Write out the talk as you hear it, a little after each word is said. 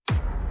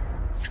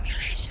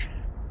Simulation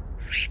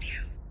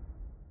Radio.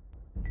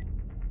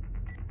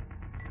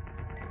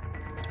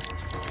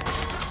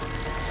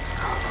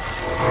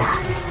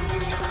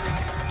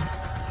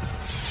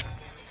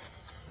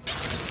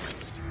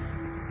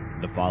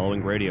 The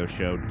following radio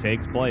show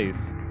takes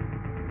place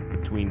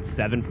between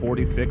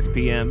 7:46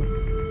 p.m.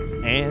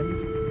 and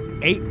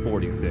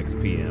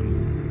 8:46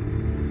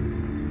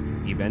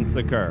 p.m. Events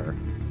occur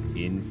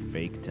in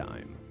fake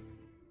time.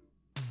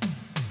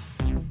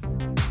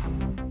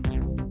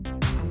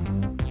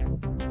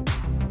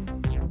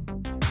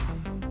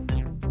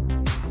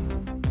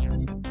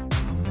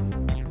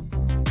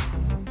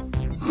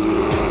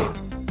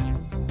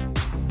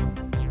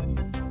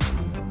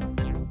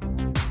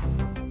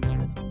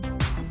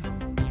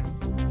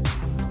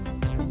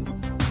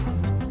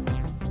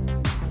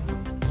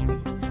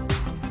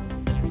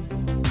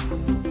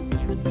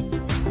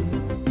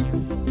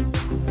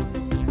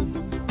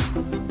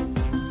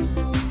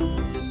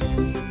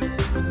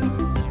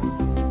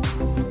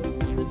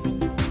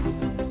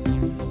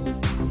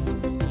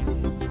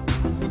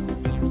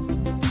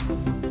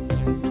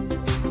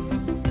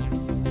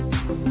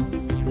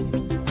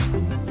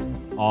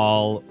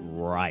 All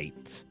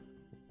right.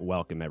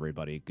 Welcome,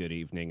 everybody. Good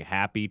evening.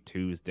 Happy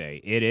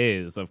Tuesday. It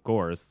is, of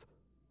course,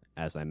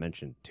 as I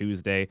mentioned,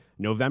 Tuesday,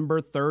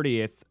 November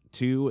 30th,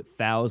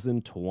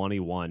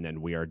 2021,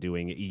 and we are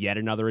doing yet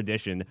another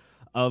edition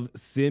of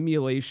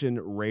Simulation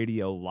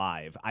Radio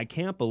Live. I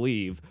can't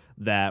believe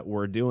that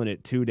we're doing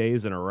it 2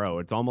 days in a row.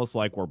 It's almost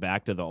like we're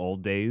back to the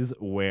old days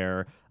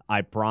where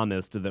I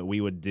promised that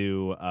we would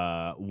do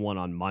one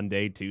on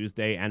Monday,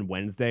 Tuesday, and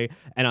Wednesday.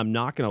 And I'm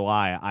not going to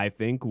lie, I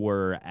think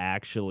we're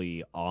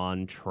actually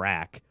on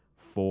track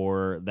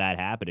for that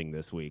happening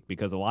this week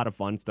because a lot of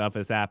fun stuff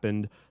has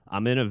happened.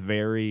 I'm in a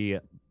very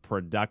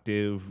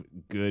productive,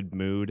 good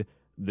mood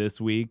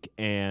this week.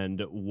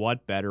 And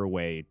what better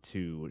way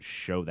to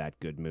show that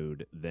good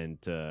mood than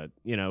to,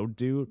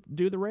 do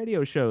the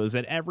radio shows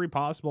at every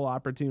possible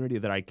opportunity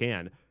that I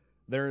can.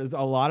 There's a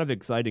lot of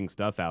exciting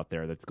stuff out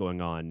there that's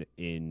going on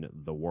in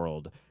the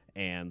world,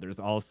 and there's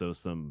also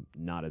some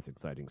not as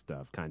exciting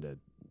stuff, kind of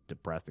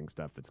depressing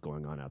stuff that's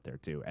going on out there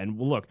too.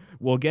 And look,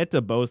 we'll get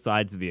to both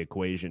sides of the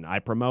equation. I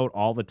promote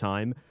all the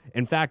time.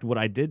 In fact, what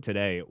I did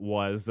today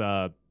was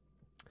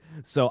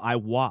so I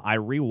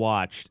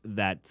rewatched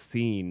that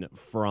scene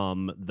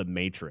from The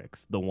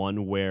Matrix, the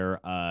one where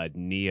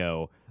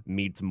Neo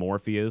meets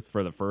Morpheus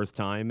for the first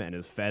time and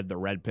is fed the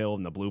red pill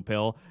and the blue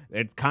pill.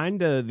 It's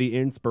kind of the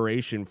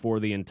inspiration for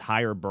the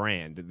entire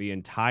brand, the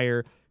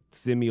entire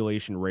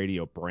Simulation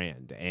Radio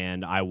brand.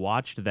 And I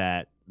watched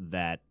that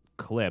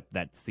clip,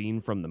 that scene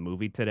from the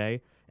movie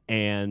today,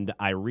 and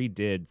I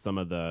redid some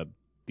of the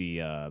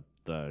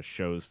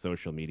show's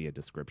social media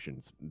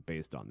descriptions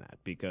based on that.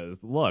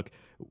 Because look,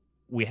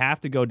 we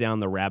have to go down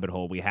the rabbit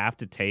hole. We have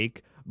to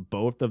take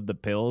both of the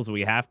pills.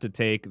 We have to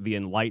take the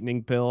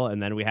enlightening pill,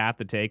 and then we have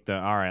to take the,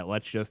 all right,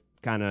 let's just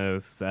kind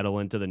of settle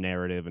into the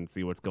narrative and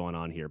see what's going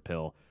on here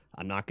pill.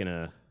 I'm not going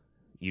to,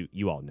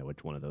 you all know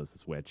which one of those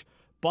is which.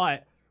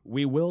 But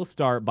we will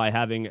start by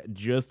having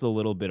just a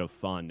little bit of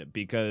fun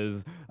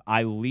because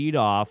I lead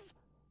off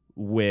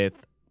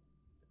with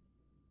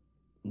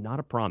not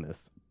a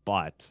promise,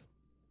 but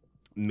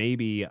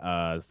maybe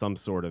some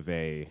sort of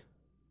an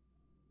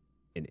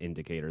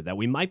indicator that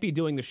we might be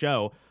doing the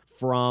show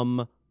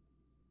from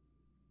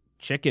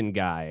Chicken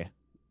Guy.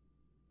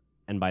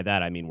 And by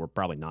that, I mean we're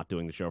probably not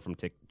doing the show from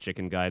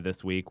Chicken Guy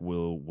this week.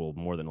 We'll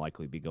more than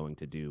likely be going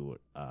to do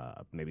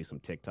maybe some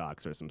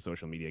TikToks or some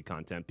social media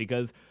content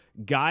because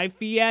Guy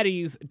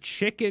Fieri's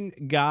Chicken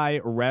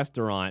Guy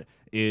restaurant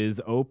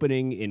is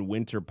opening in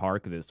Winter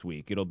Park this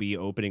week. It'll be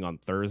opening on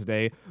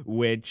Thursday,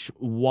 which,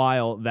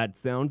 while that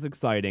sounds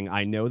exciting,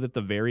 I know that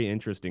the Very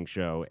Interesting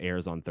Show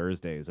airs on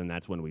Thursdays, and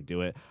that's when we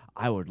do it.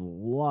 I would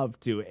love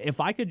to. If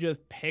I could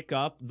just pick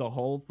up the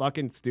whole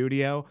fucking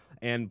studio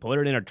and put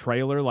it in a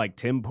trailer like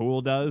Tim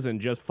Pool does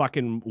and just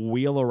fucking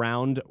wheel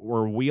around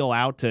or wheel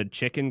out to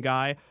Chicken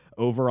Guy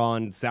over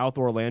on South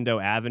Orlando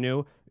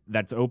Avenue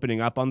that's opening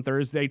up on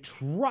Thursday,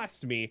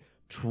 trust me,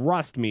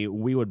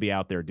 we would be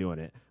out there doing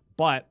it.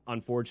 But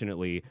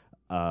unfortunately,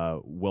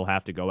 we'll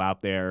have to go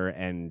out there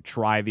and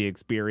try the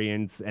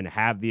experience and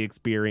have the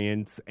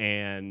experience,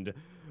 and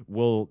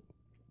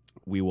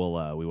we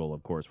will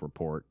of course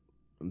report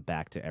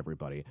back to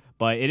everybody.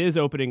 But it is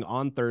opening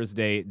on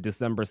Thursday,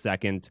 December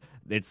 2nd.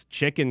 It's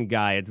Chicken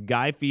Guy. It's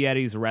Guy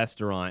Fieri's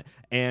restaurant,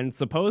 and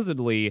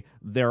supposedly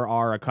there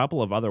are a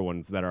couple of other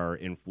ones that are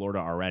in Florida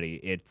already.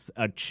 It's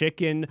a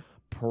chicken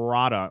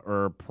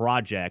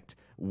project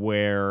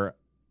where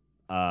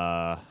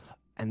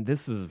and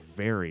this is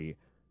very,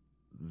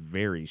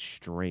 very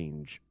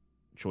strange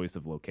choice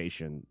of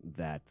location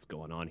that's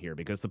going on here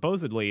because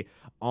supposedly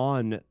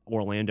on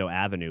Orlando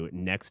Avenue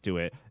next to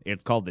it,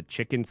 it's called the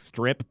Chicken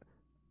Strip,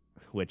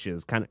 which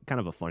is kind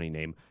of a funny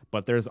name.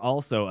 But there's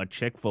also a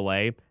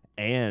Chick-fil-A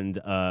and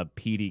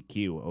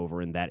PDQ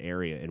over in that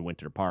area in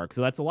Winter Park.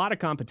 So that's a lot of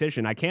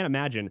competition. I can't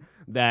imagine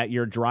that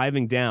you're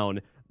driving down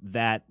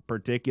that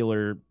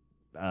particular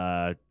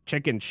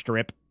chicken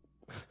strip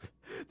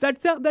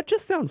That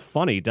just sounds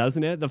funny,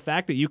 doesn't it? The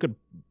fact that you could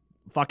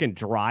fucking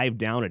drive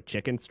down a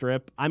chicken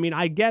strip. I mean,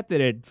 I get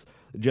that it's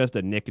just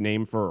a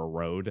nickname for a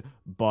road,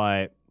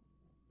 but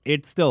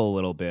it's still a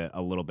little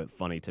bit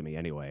funny to me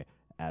anyway.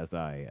 As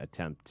I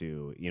attempt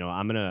to,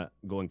 I'm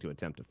going to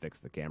attempt to fix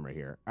the camera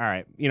here. All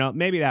right,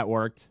 maybe that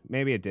worked,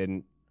 maybe it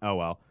didn't. Oh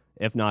well.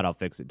 If not, I'll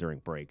fix it during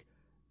break.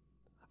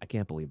 I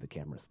can't believe the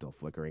camera's still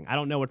flickering. I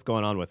don't know what's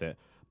going on with it,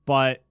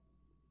 but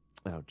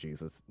oh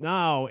Jesus,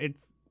 no!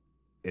 It's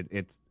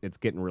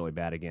getting really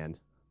bad again.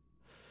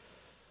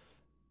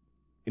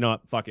 You know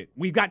what? Fuck it.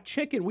 We've got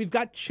chicken. We've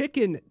got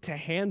chicken to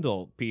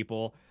handle,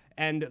 people.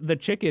 And the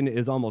chicken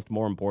is almost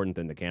more important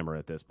than the camera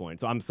at this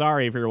point. So I'm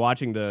sorry if you're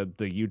watching the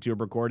YouTube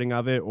recording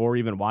of it or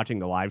even watching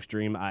the live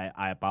stream.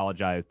 I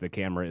apologize. The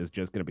camera is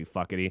just going to be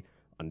fuckety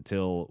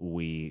until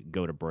we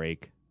go to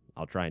break.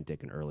 I'll try and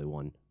take an early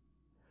one.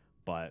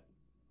 But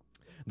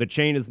the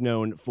chain is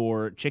known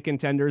for chicken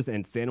tenders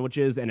and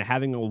sandwiches and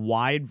having a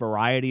wide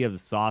variety of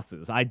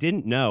sauces. I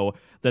didn't know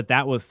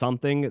that was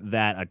something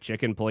that a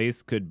chicken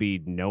place could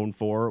be known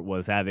for,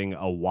 was having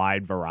a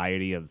wide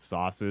variety of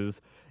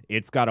sauces.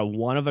 It's got a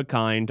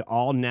one-of-a-kind,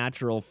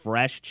 all-natural,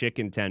 fresh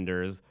chicken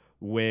tenders,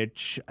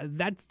 which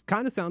that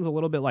kind of sounds a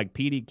little bit like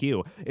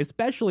PDQ,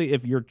 especially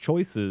if your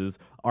choices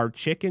are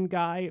Chicken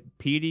Guy,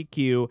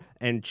 PDQ,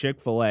 and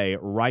Chick-fil-A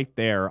right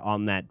there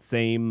on that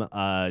same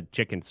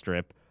chicken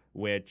strip,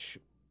 which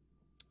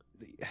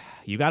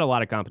you got a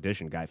lot of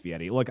competition, Guy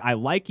Fieri. Look, I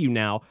like you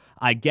now.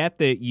 I get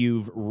that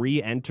you've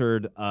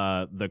re-entered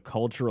the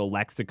cultural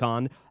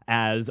lexicon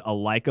as a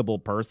likable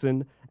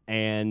person,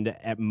 and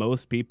at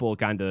most people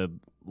kind of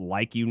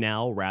like you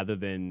now rather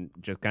than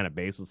just kind of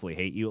baselessly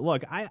hate you.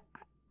 Look,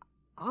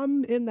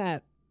 I'm in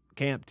that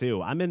camp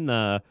too. I'm in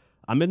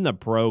the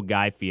pro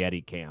Guy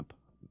Fieri camp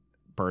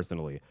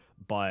personally,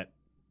 but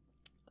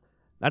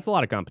that's a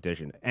lot of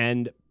competition.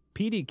 And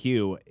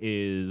PDQ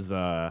is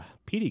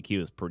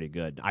pretty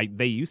good.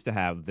 They used to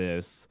have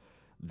this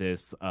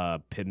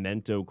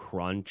pimento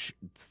crunch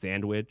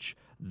sandwich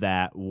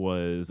that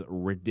was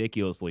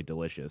ridiculously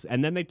delicious.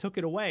 And then they took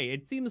it away.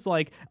 It seems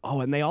like,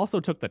 and they also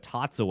took the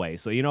tots away.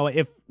 So,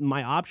 if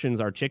my options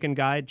are Chicken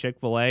Guy,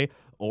 Chick-fil-A,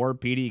 or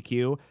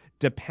PDQ,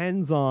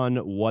 depends on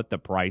what the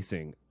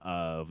pricing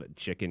of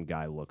Chicken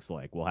Guy looks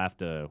like. We'll have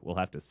to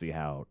see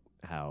how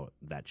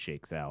that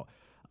shakes out.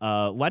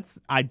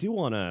 I do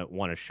want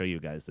to show you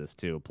guys this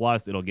too.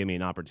 Plus, it'll give me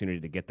an opportunity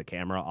to get the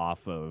camera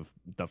off of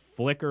the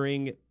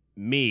flickering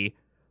me,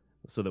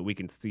 so that we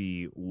can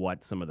see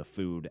what some of the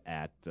food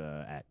at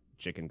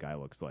Chicken Guy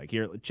looks like.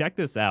 Here, check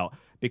this out,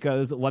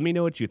 because let me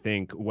know what you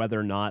think, whether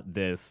or not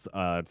this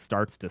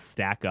starts to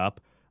stack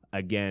up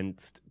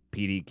against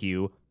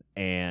PDQ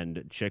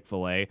and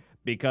Chick-fil-A,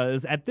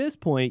 because at this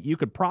point, you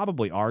could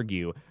probably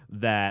argue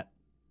that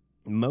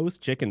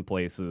most chicken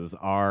places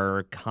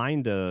are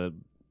kind of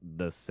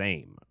the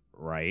same,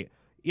 right?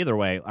 Either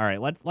way, all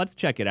right, let's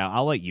check it out.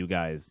 I'll let you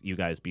guys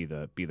be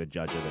the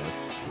judge of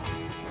this.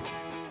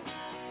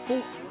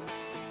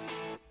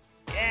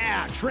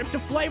 Yeah, trip to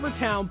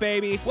Flavortown,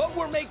 baby. What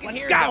we're making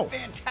here is a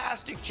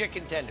fantastic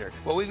chicken tender.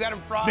 Well, we've got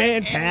them fried,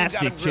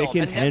 fantastic and we've got them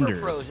chicken tenders.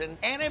 Never Frozen,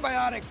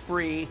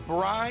 antibiotic-free,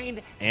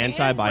 brined,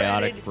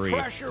 antibiotic-free,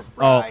 pressure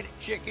fried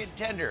chicken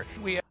tender.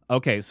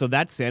 Okay, so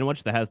that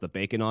sandwich that has the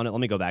bacon on it, let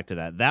me go back to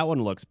that. That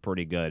one looks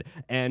pretty good.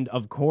 And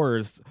of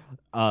course,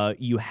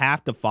 you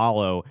have to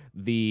follow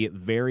the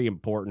very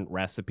important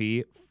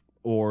recipe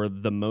or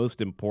the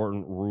most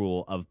important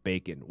rule of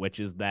bacon, which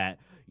is that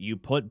you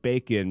put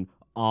bacon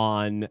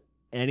on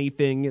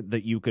anything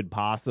that you could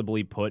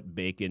possibly put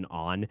bacon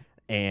on,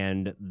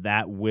 and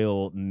that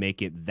will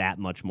make it that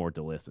much more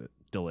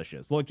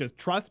delicious. Look, just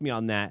trust me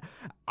on that.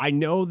 I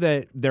know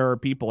that there are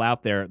people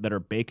out there that are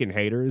bacon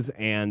haters,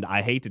 and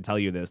I hate to tell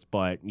you this,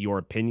 but your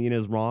opinion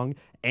is wrong,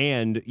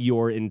 and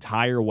your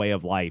entire way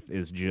of life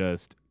is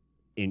just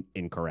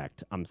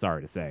incorrect. I'm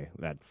sorry to say.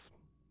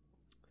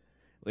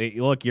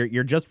 Look,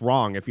 you're just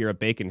wrong if you're a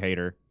bacon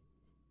hater.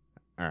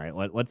 All right,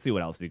 let's see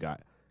what else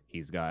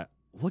he's got.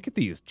 Look at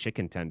these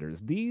chicken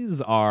tenders.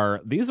 These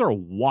are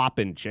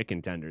whopping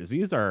chicken tenders.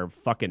 These are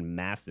fucking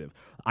massive.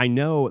 I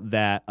know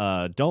that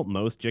don't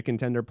most chicken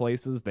tender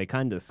places, they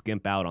kind of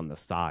skimp out on the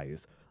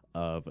size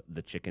of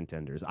the chicken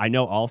tenders. I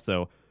know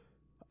also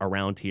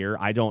around here,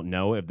 I don't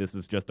know if this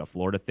is just a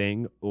Florida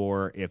thing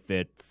or if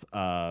it's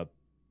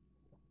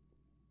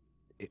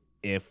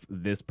if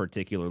this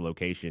particular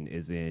location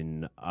is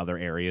in other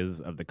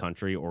areas of the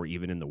country or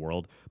even in the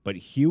world, but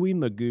Huey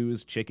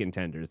Magoo's chicken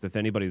tenders, if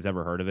anybody's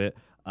ever heard of it,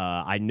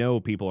 I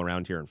know people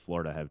around here in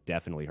Florida have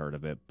definitely heard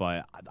of it,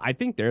 but I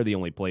think they're the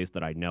only place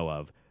that I know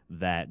of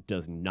that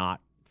does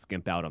not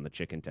skimp out on the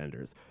chicken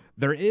tenders.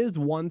 There is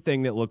one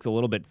thing that looks a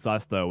little bit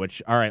sus, though,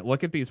 which, all right,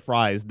 look at these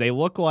fries. They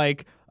look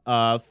like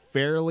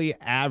fairly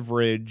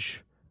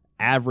average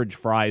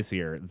fries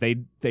here.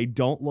 They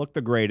don't look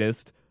the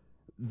greatest.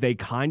 They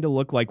kind of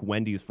look like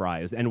Wendy's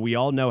fries, and we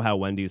all know how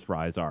Wendy's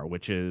fries are,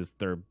 which is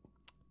they're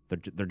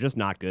just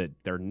not good.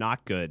 They're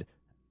not good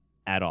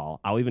at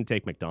all. I'll even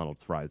take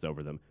McDonald's fries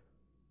over them.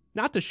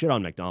 Not to shit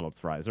on McDonald's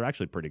fries. They're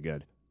actually pretty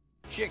good.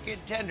 chicken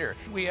tender.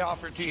 We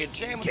offer it to you in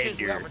sandwiches,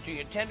 we offer it to you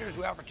in tenders,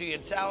 we offer it to you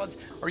in salads,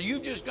 or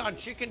you've just gone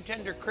chicken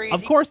tender crazy.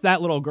 Of course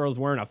that little girl's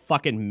wearing a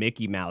fucking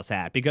Mickey Mouse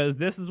hat because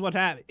this is what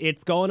happened.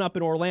 It's going up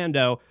in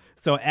Orlando,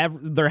 so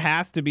there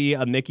has to be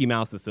a Mickey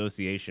Mouse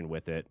association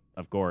with it,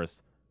 of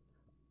course.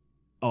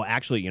 Oh,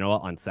 actually, you know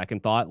what? On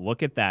second thought,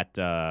 look at that.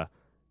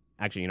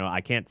 Actually, you know, I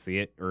can't see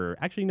it. Or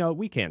actually, no,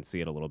 we can't see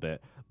it a little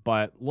bit.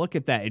 But look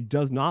at that. It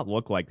does not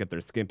look like that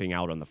they're skimping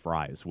out on the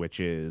fries, which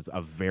is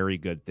a very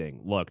good thing.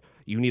 Look,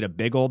 you need a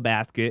big old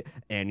basket,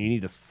 and you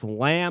need to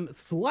slam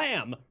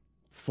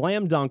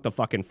dunk the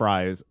fucking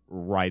fries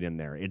right in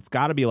there. It's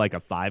got to be like a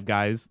Five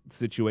Guys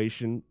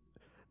situation.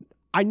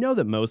 I know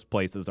that most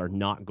places are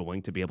not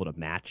going to be able to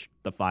match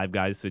the Five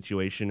Guys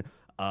situation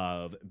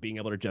of being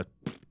able to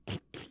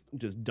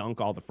just dunk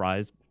all the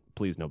fries.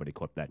 Please, nobody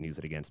clip that and use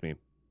it against me.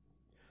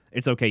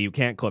 It's okay. You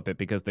can't clip it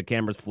because the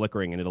camera's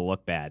flickering and it'll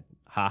look bad.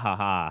 Ha ha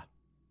ha.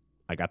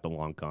 I got the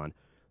long con.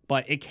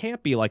 But it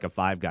can't be like a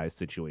Five Guys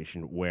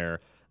situation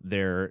where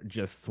they're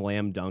just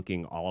slam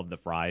dunking all of the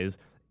fries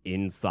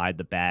inside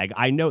the bag.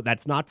 I know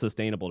that's not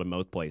sustainable to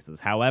most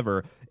places.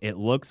 However, it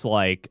looks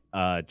like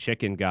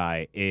Chicken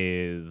Guy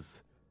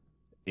is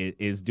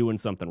doing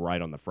something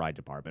right on the fry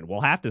department. We'll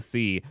have to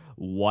see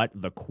what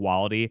the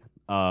quality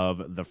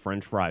of the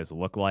French fries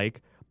look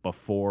like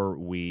before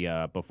we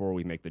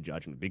make the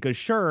judgment, because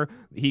sure,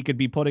 he could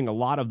be putting a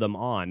lot of them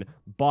on,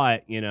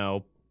 but you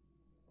know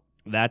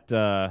that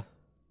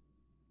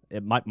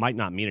it might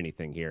not mean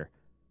anything here.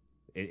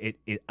 It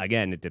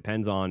again, it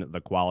depends on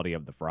the quality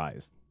of the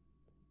fries.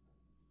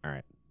 All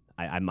right,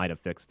 I might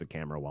have fixed the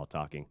camera while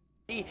talking.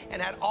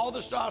 And had all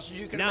the sauces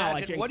you can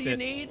imagine. What do you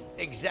need?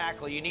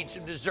 Exactly, you need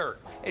some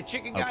dessert. At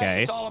Chicken Guy,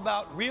 Okay. It's all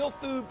about real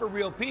food for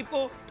real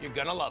people. You're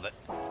gonna love it.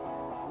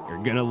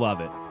 You're gonna love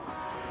it.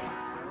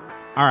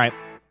 All right,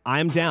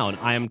 I'm down.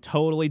 I am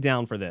totally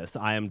down for this.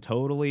 I am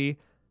totally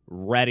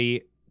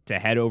ready to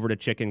head over to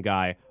Chicken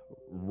Guy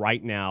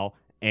right now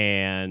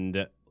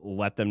and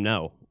let them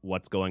know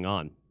what's going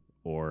on,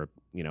 or,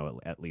 you know,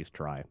 at least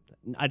try.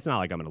 It's not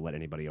like I'm going to let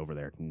anybody over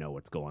there know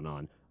what's going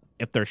on.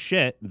 If they're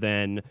shit,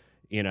 then,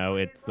 you know,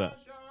 it's...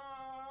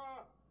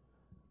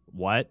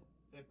 What?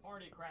 It's a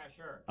party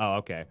crasher. Oh,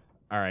 okay.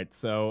 All right,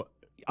 so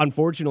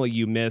unfortunately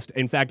you missed.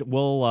 In fact,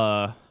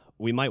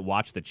 we might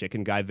watch the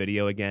Chicken Guy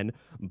video again,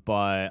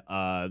 but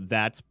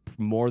that's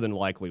more than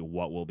likely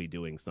what we'll be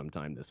doing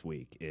sometime this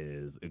week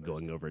is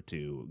going over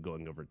to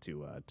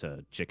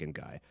Chicken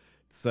Guy.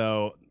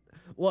 So,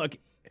 look,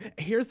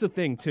 here's the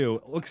thing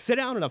too. Look, sit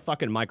down in a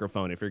fucking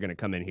microphone if you're gonna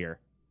come in here.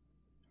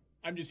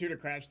 I'm just here to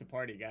crash the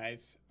party,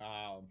 guys.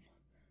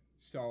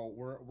 So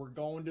we're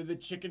going to the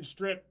chicken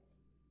strip.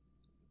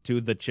 To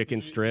the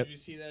chicken strip. Did you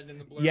see that in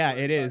the blurb? Yeah,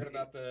 it is.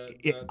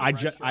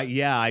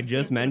 I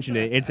just mentioned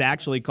it. It's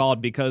actually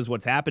called, because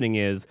what's happening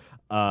is,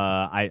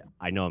 I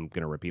know I'm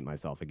going to repeat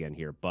myself again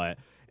here, but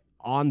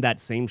on that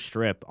same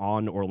strip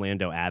on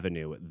Orlando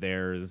Avenue,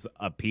 there's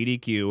a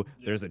PDQ,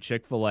 there's a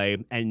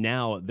Chick-fil-A, and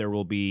now there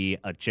will be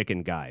a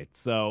Chicken Guy.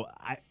 So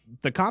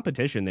the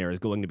competition there is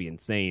going to be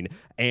insane,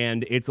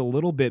 and it's a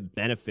little bit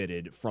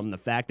benefited from the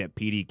fact that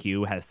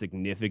PDQ has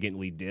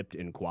significantly dipped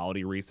in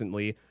quality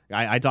recently.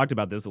 I talked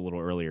about this a little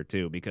earlier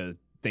too, because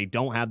they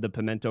don't have the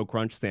pimento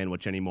crunch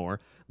sandwich anymore.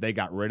 They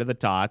got rid of the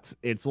tots.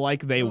 It's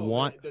like they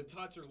want the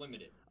tots are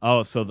limited.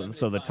 Oh, so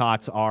the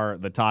tots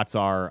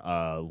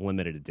are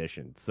limited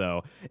edition.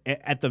 So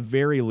at the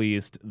very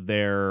least,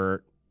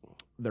 they're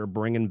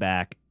bringing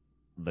back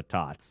the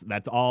tots.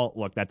 That's all.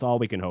 Look, that's all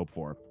we can hope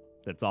for.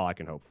 That's all I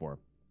can hope for.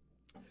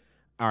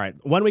 All right.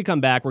 When we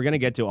come back, we're going to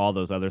get to all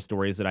those other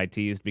stories that I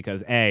teased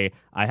because A,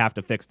 I have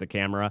to fix the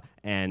camera,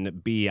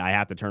 and B, I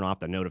have to turn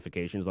off the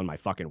notifications on my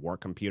fucking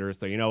work computer.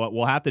 So you know what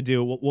we'll have to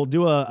do? We'll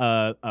do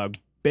a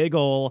big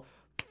ol'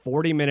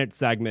 40-minute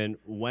segment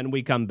when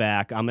we come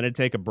back. I'm going to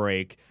take a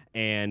break,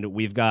 and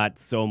we've got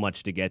so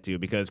much to get to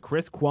because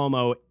Chris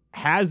Cuomo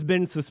has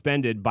been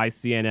suspended by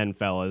CNN,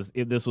 fellas.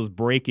 This was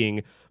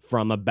breaking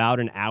from about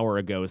an hour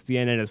ago.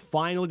 CNN has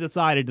finally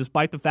decided,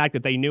 despite the fact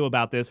that they knew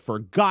about this for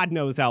God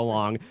knows how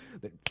long,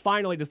 they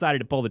finally decided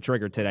to pull the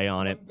trigger today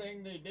on it. One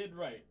thing they did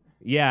right.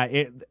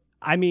 Yeah,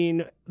 I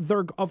mean,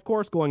 they're of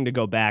course going to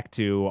go back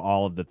to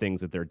all of the things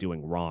that they're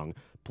doing wrong.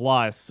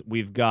 Plus,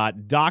 we've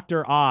got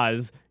Dr.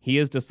 Oz. He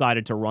has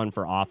decided to run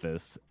for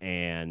office,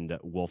 and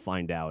we'll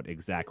find out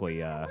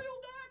exactly...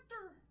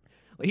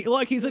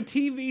 Look, he's a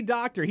TV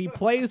doctor. He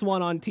plays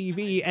one on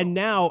TV, and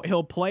now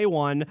he'll play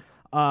one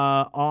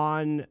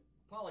on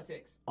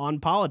Politics. On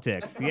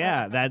politics.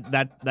 Yeah,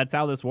 that's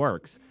how this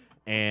works.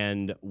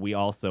 And we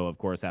also, of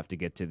course, have to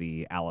get to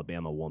the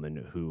Alabama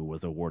woman who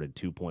was awarded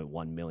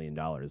 $2.1 million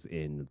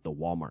in the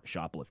Walmart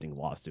shoplifting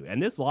lawsuit.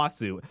 And this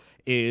lawsuit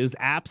is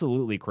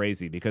absolutely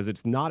crazy because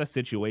it's not a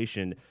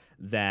situation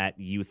that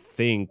you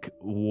think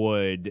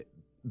would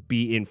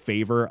be in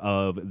favor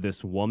of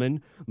this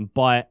woman,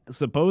 but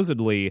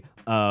supposedly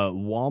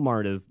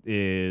Walmart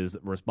is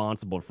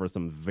responsible for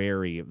some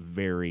very,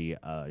 very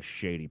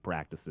shady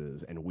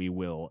practices, and we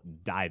will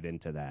dive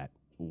into that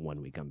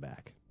when we come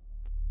back.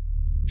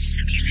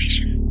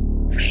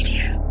 Simulation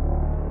Radio.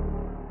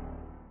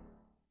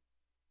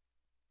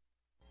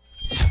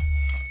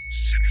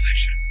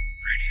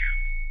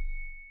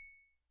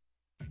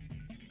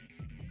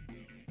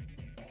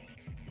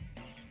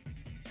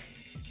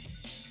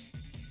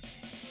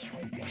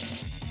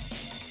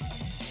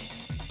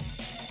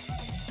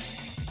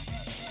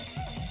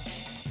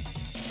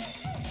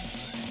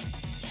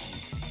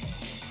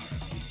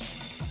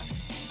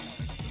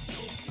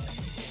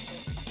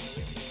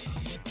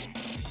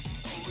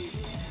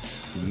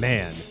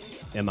 man,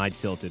 am I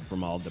tilted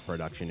from all the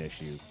production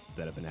issues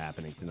that have been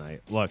happening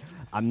tonight. Look,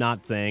 I'm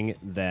not saying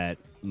that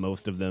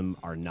most of them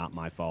are not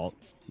my fault,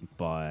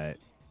 but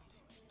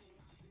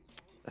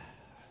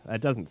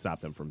that doesn't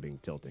stop them from being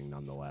tilting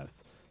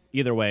nonetheless.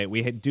 Either way,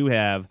 we do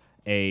have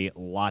a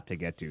lot to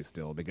get to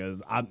still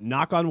because,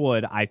 knock on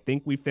wood, I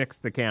think we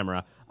fixed the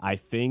camera. I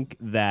think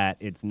that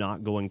it's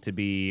not going to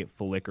be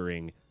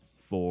flickering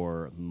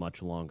for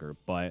much longer.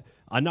 But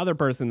another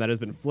person that has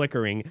been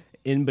flickering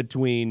in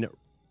between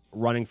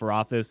running for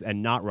office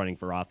and not running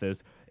for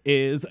office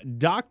is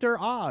Dr.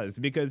 Oz,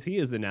 because he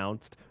has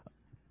announced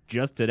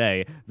just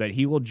today that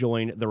he will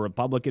join the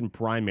Republican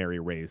primary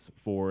race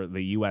for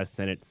the U.S.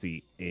 Senate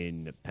seat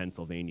in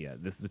Pennsylvania.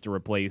 This is to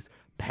replace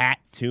Pat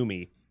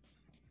Toomey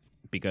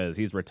because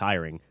he's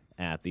retiring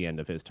at the end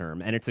of his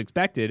term. And it's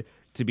expected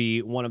to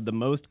be one of the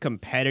most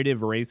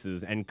competitive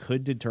races and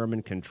could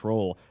determine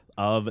control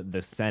of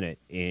the Senate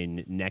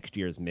in next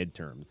year's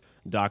midterms.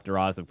 Dr.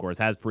 Oz, of course,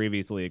 has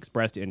previously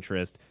expressed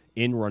interest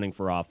in running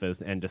for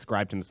office and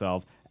described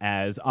himself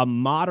as a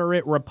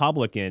moderate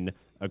Republican,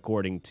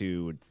 according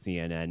to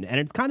CNN. And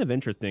it's kind of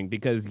interesting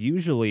because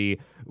usually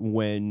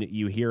when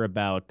you hear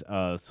about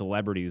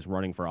celebrities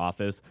running for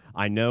office,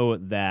 I know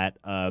that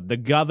the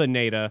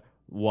governor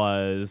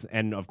was,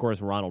 and of course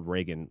Ronald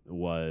Reagan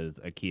was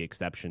a key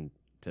exception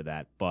to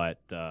that, but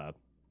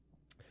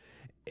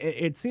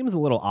it seems a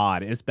little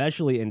odd,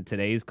 especially in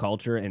today's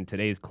culture and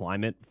today's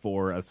climate,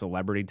 for a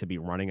celebrity to be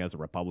running as a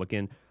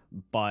Republican.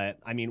 But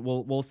I mean,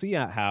 we'll see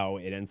how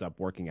it ends up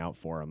working out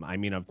for him. I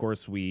mean, of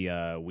course, we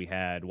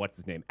had what's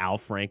his name, Al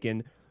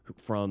Franken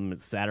from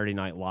Saturday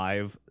Night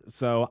Live.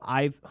 So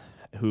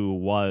who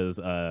was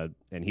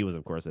and he was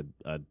of course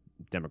a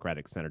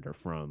Democratic senator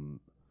from,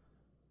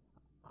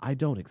 I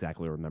don't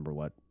exactly remember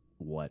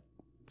what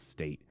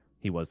state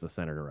he was the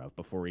senator of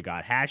before he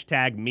got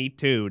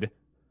 #MeToo'd.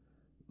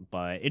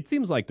 But it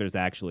seems like there's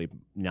actually,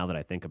 now that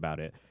I think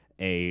about it,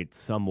 a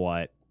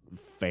somewhat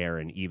fair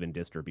and even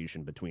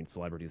distribution between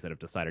celebrities that have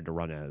decided to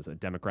run as a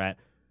Democrat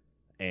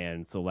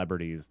and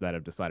celebrities that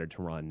have decided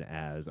to run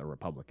as a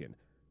Republican.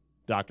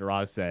 Dr.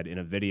 Oz said in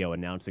a video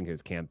announcing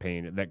his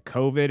campaign that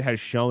COVID has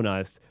shown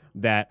us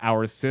that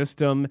our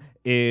system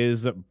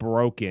is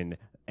broken.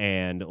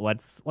 And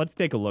let's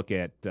take a look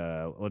at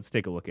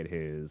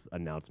his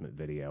announcement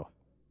video.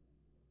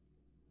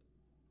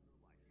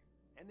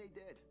 And they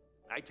did.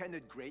 I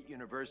attended great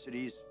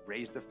universities,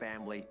 raised a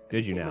family, and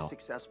Did you became now? a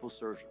successful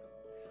surgeon.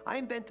 I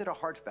invented a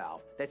heart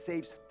valve that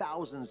saves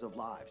thousands of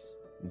lives.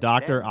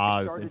 Dr. Then I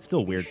Oz, started it's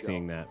still a TV weird show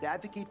seeing that. to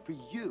advocate for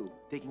you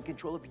taking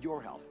control of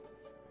your health,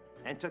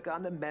 and took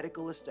on the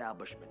medical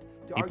establishment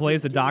to He argue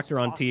plays a against doctor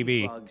on costly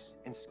TV. drugs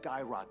and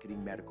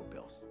skyrocketing medical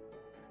bills.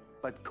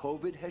 But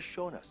COVID has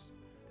shown us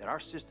that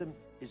our system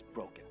is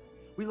broken.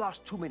 We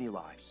lost too many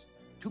lives,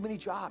 too many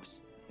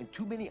jobs, and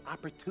too many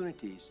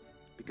opportunities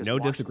because No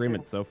Washington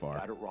disagreement so far.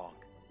 got it wrong.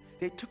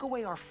 They took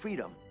away our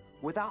freedom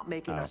without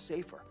making us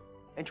safer,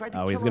 and tried to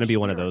Oh, kill he's our gonna be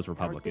one of spirit those and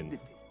our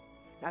Republicans. dignity.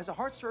 As a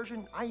heart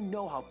surgeon, I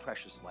know how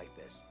precious life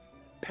is.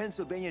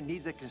 Pennsylvania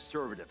needs a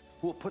conservative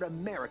who will put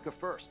America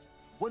first,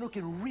 one who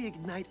can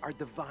reignite our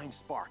divine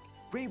spark,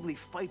 bravely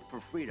fight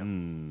for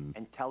freedom,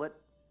 and tell it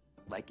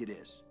like it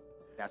is.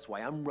 That's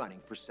why I'm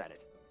running for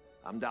Senate.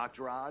 I'm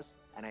Dr. Oz,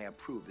 and I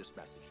approve this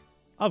message.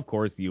 Of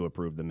course you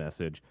approve the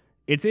message.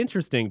 It's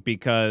interesting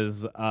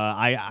because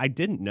I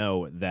didn't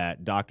know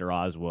that Dr.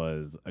 Oz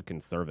was a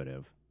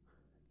conservative.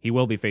 He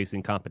will be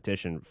facing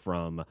competition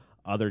from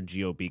other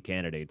GOP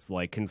candidates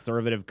like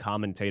conservative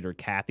commentator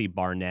Kathy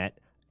Barnett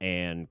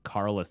and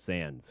Carla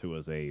Sands, who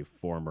was a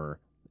former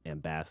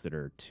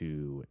ambassador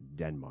to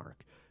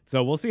Denmark.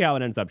 So we'll see how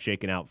it ends up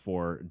shaking out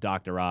for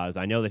Dr. Oz.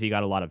 I know that he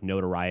got a lot of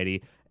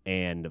notoriety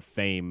and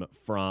fame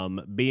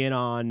from being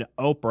on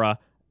Oprah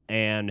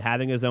and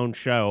having his own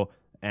show.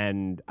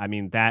 And I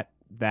mean, that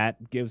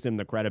gives him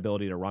the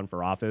credibility to run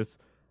for office.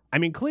 I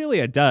mean, clearly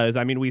it does.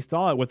 I mean, we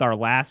saw it with our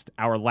last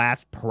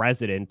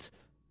president,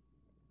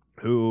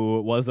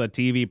 who was a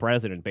TV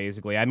president,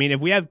 basically. I mean, if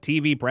we have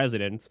TV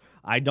presidents,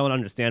 I don't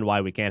understand why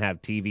we can't have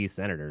TV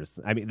senators.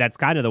 I mean, that's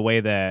kind of the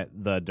way that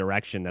the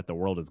direction that the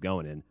world is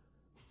going in.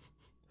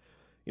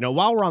 You know,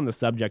 while we're on the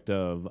subject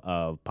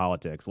of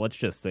politics, let's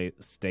just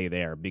stay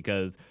there,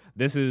 because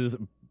this is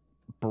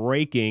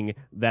breaking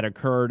that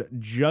occurred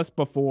just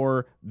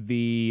before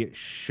the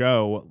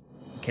show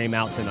came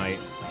out tonight.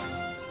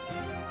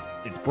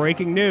 It's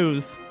breaking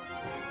news.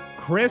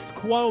 Chris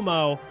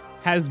Cuomo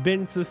has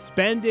been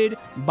suspended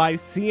by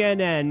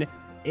CNN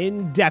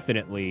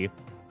indefinitely,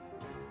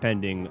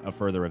 pending a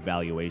further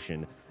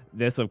evaluation.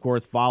 This, of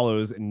course,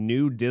 follows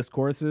new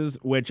discourses,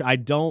 which I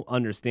don't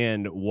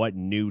understand what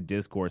new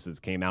discourses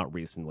came out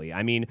recently.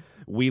 I mean,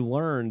 we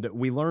learned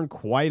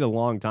quite a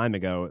long time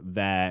ago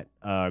that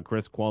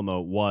Chris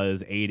Cuomo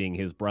was aiding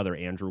his brother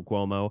Andrew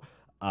Cuomo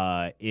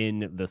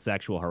in the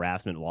sexual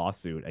harassment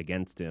lawsuit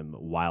against him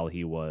while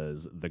he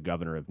was the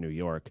governor of New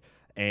York.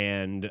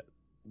 And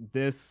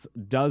this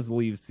does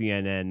leave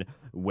CNN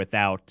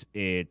without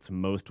its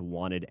most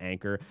wanted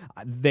anchor.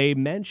 They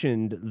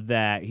mentioned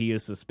that he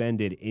is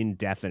suspended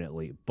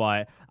indefinitely,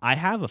 but I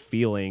have a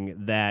feeling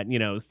that,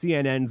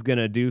 CNN's going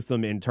to do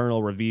some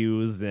internal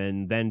reviews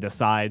and then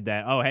decide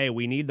that, oh, hey,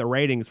 we need the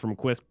ratings from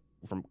Chris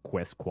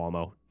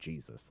Cuomo.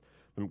 Jesus.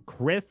 From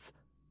Chris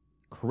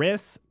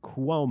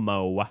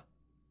Cuomo.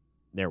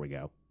 There we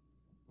go.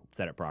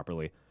 Said it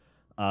properly.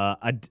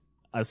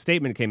 A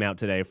statement came out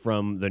today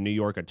from the New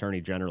York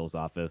Attorney General's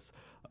office.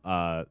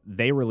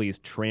 They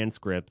released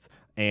transcripts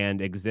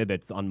and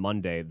exhibits on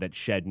Monday that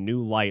shed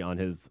new light on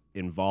his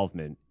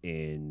involvement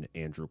in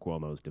Andrew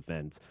Cuomo's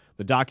defense.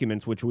 The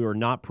documents, which we were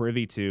not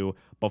privy to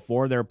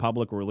before their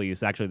public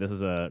release, actually, this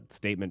is a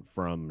statement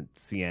from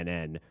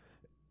CNN,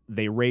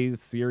 they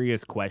raise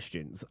serious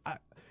questions.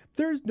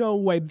 There's no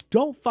way,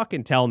 don't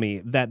fucking tell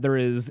me that there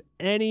is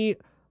any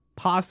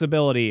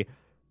possibility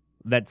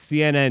that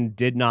CNN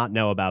did not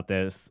know about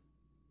this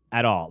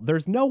at all.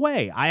 There's no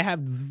way. I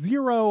have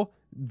zero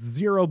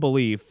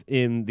belief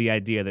in the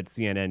idea that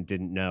CNN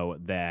didn't know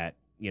that,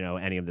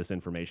 any of this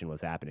information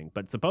was happening.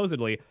 But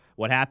supposedly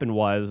what happened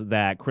was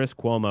that Chris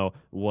Cuomo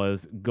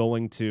was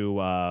going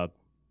to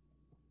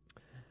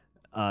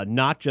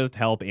not just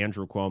help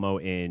Andrew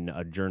Cuomo in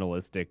a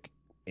journalistic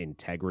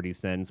integrity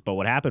sense, but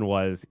what happened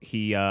was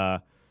he I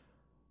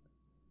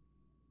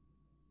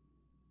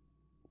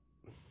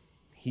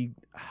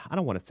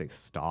don't want to say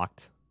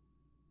stalked,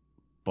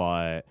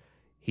 but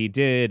he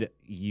did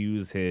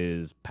use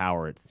his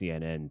power at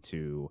CNN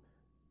to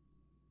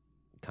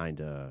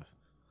kind of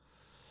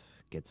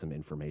get some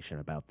information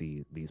about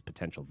these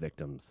potential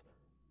victims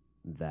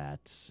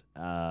that,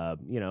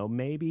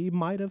 maybe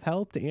might have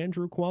helped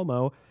Andrew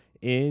Cuomo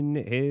in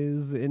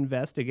his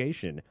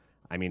investigation.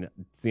 I mean,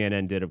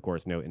 CNN did, of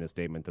course, note in a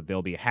statement that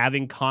they'll be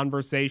having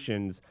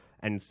conversations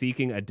and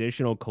seeking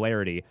additional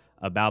clarity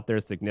about their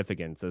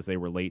significance as they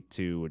relate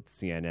to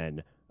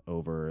CNN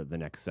over the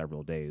next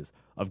several days.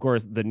 Of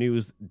course, the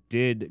news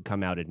did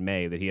come out in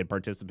May that he had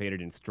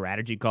participated in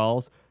strategy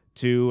calls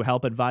to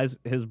help advise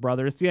his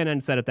brother.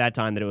 CNN said at that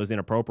time that it was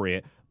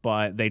inappropriate,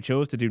 but they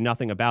chose to do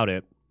nothing about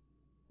it.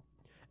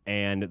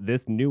 And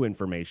this new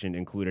information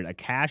included a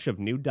cache of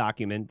new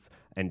documents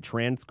and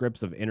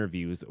transcripts of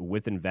interviews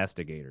with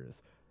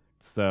investigators.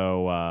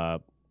 So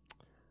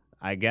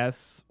I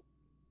guess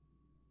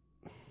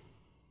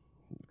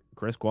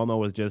Chris Cuomo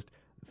was just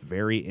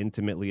very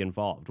intimately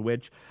involved,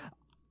 which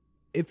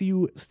if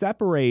you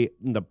separate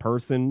the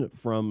person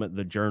from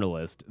the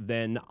journalist,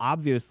 then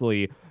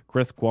obviously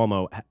Chris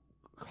Cuomo,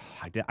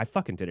 I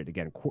fucking did it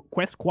again.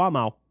 Chris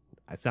Cuomo.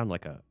 I sound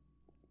like a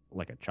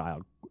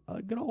child.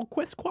 Good old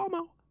Chris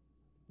Cuomo.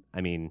 I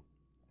mean,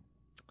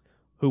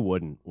 who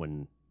wouldn't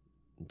when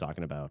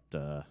talking about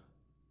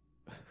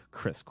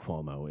Chris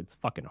Cuomo? It's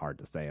fucking hard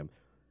to say him.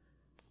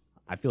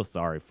 I feel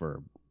sorry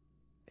for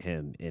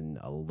him in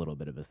a little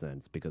bit of a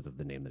sense because of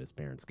the name that his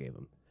parents gave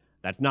him.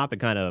 That's not the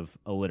kind of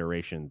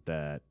alliteration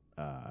that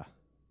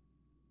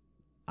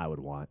I would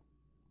want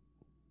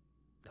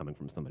coming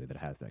from somebody that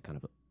has that kind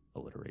of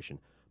alliteration.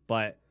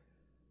 But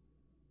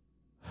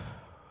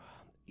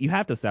you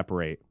have to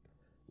separate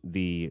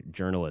the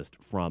journalist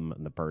from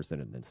the person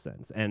in this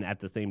sense. And at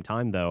the same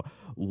time, though,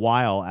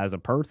 while as a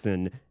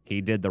person,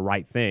 he did the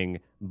right thing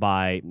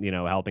by,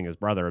 helping his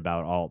brother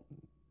about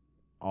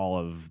all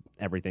of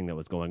everything that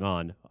was going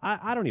on.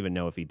 I don't even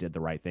know if he did the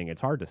right thing.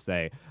 It's hard to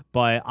say.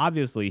 But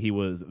obviously, he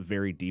was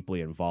very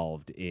deeply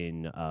involved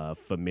in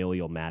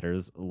familial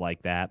matters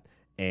like that.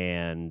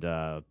 And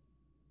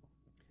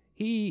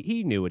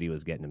he knew what he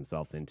was getting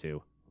himself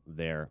into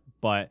there.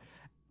 But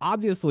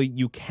obviously,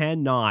 you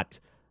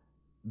cannot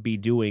be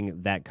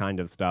doing that kind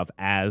of stuff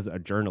as a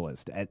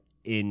journalist.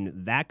 In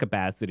that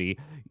capacity,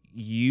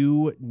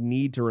 you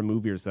need to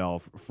remove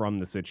yourself from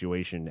the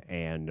situation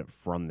and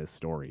from this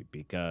story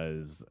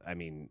because, I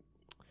mean,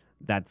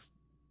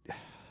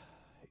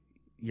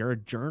 you're a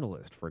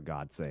journalist, for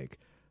God's sake.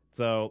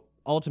 So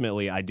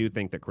ultimately, I do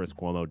think that Chris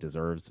Cuomo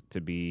deserves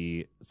to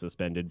be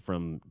suspended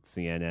from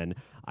CNN.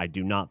 I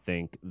do not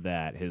think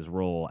that his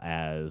role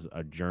as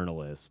a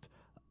journalist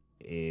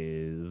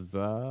is,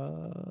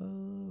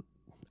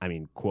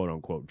 quote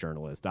unquote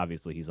journalist.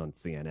 Obviously, he's on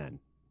CNN,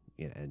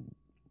 and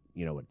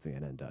you know what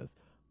CNN does.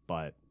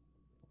 But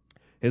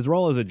his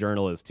role as a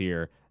journalist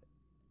here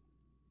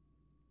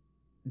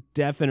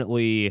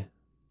definitely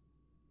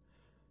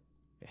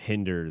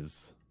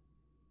hinders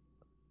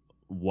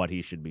what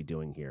he should be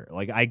doing here.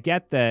 Like, I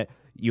get that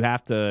you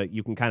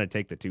can kind of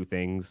take the two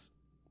things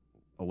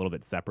a little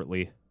bit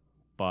separately,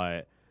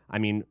 but I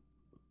mean,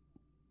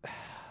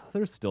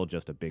 there's still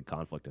just a big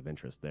conflict of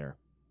interest there.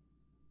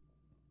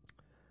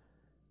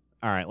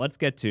 All right, let's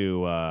get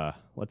to a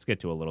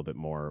little bit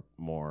more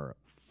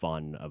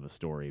fun of a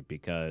story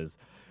because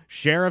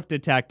sheriff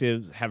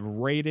detectives have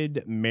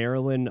raided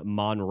Marilyn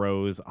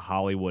Monroe's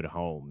Hollywood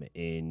home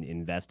in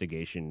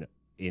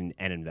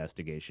an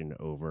investigation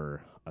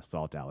over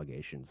assault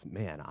allegations.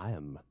 Man, I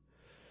am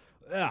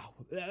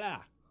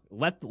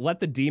let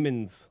the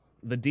demons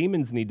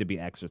need to be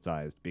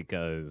exorcised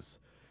because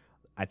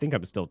I think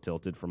I'm still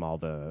tilted from all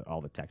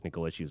the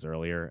technical issues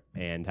earlier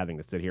and having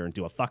to sit here and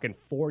do a fucking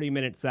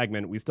 40-minute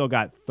segment. We still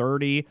got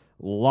 30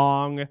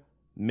 long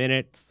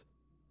minutes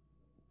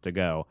to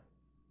go.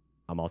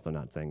 I'm also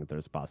not saying that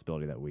there's a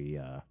possibility that we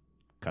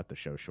cut the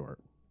show short,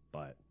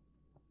 but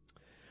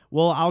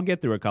I'll get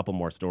through a couple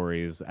more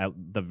stories, at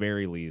the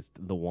very least,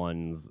 the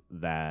ones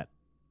that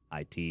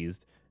I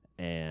teased,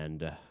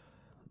 and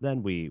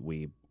then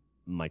we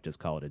might just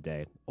call it a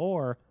day,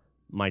 or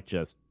might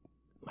just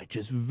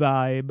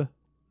vibe.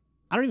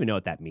 I don't even know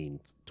what that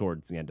means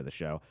towards the end of the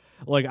show.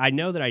 Like, I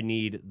know that I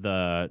need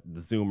the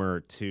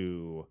Zoomer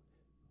to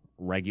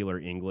regular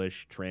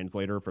English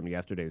translator from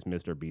yesterday's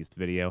Mr. Beast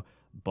video,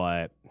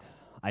 but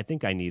I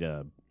think I need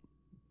a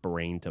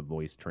brain to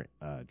voice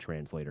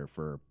translator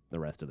for the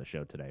rest of the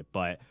show today.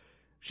 But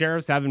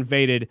sheriffs have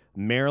invaded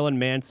Marilyn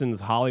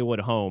Manson's Hollywood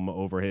home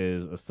over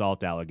his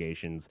assault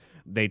allegations.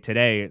 They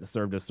today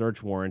served a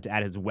search warrant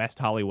at his West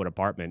Hollywood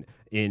apartment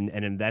in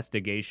an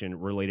investigation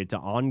related to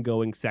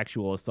ongoing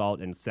sexual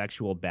assault and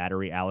sexual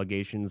battery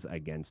allegations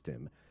against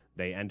him.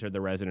 They entered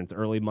the residence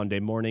early Monday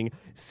morning,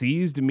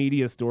 seized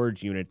media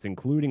storage units,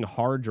 including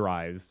hard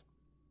drives,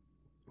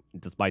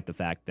 despite the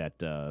fact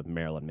that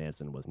Marilyn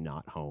Manson was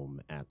not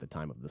home at the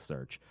time of the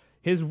search.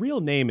 His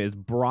real name is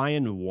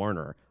Brian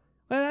Warner.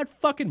 That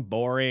fucking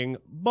boring.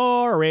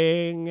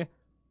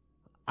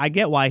 I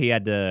get why he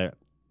had to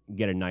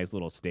get a nice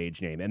little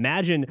stage name.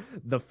 Imagine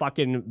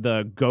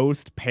the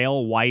ghost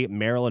pale white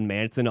Marilyn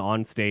Manson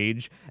on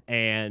stage,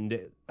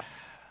 and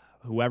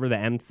whoever the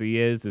MC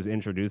is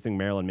introducing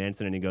Marilyn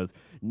Manson, and he goes,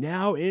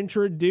 "Now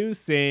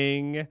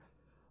introducing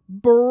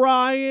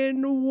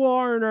Brian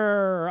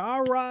Warner.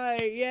 All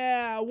right,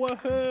 yeah,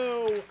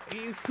 woohoo!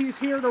 He's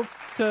here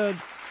to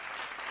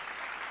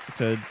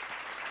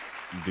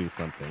do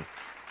something."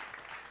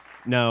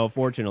 No,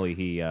 fortunately,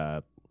 he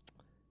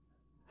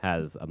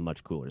has a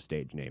much cooler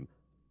stage name.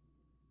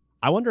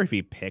 I wonder if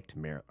he picked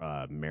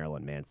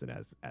Marilyn Manson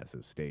as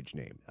his stage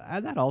name.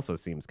 That also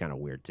seems kind of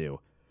weird too.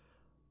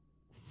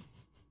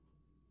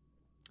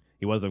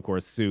 He was, of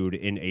course, sued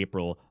in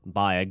April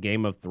by a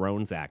Game of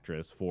Thrones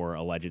actress for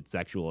alleged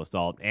sexual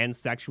assault and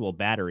sexual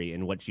battery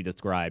in what she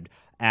described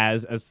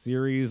as a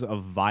series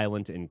of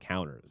violent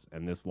encounters.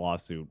 And this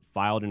lawsuit,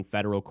 filed in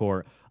federal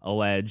court,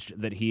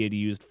 alleged that he had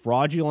used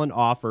fraudulent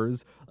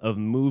offers of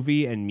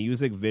movie and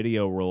music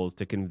video roles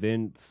to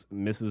convince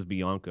Mrs.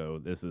 Bianco,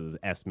 this is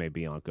Esme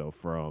Bianco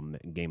from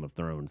Game of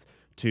Thrones,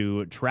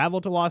 to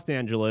travel to Los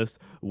Angeles,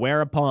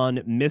 whereupon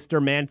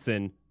Mr.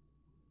 Manson,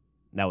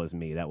 that was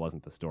me, that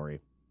wasn't the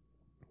story.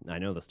 I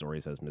know the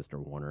story says Mr.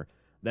 Warner,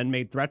 then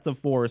made threats of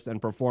force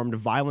and performed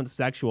violent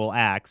sexual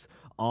acts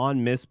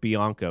on Miss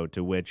Bianco,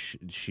 to which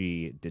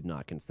she did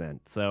not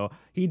consent. So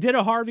he did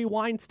a Harvey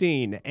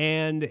Weinstein,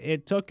 and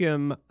it took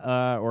him,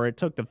 it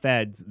took the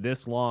feds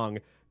this long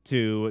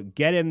to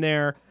get in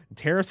there,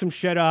 tear some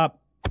shit up,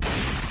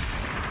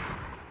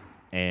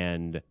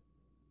 and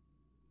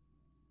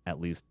at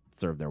least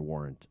serve their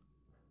warrant.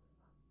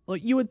 Well,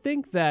 you would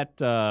think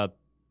that,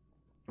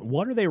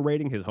 what are they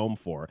raiding his home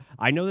for?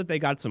 I know that they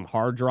got some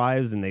hard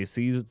drives and they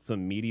seized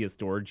some media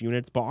storage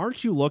units, but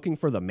aren't you looking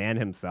for the man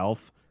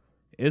himself?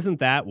 Isn't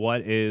that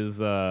what is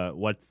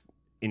what's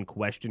in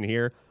question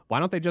here? Why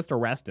don't they just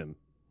arrest him?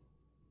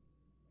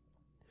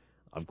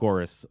 Of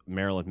course,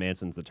 Marilyn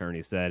Manson's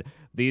attorney said,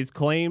 these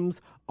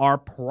claims are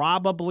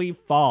probably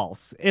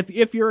false.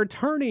 If your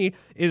attorney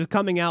is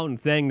coming out and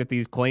saying that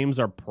these claims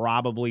are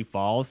probably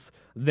false,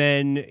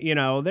 then, you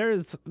know,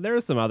 there's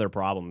some other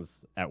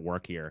problems at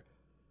work here.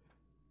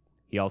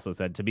 He also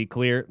said, to be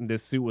clear,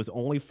 this suit was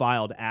only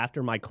filed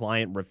after my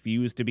client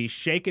refused to be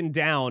shaken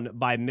down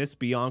by Miss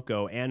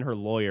Bianco and her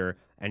lawyer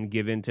and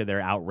give in to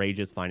their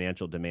outrageous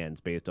financial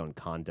demands based on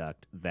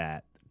conduct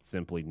that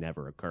simply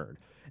never occurred.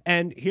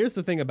 And here's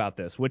the thing about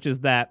this, which is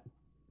that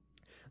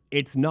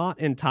it's not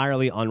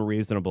entirely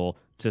unreasonable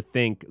to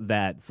think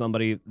that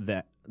somebody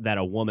that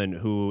a woman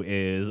who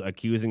is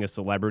accusing a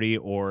celebrity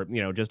or,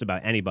 you know, just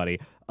about anybody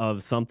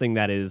of something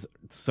that is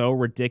so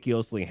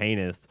ridiculously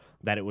heinous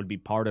that it would be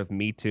part of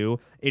Me Too,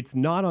 it's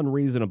not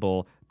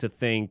unreasonable to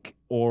think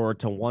or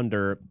to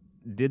wonder,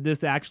 did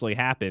this actually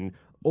happen?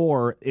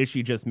 Or is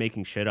she just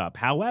making shit up?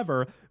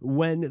 However,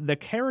 when the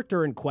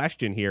character in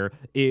question here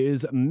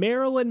is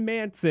Marilyn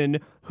Manson,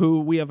 who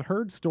we have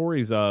heard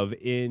stories of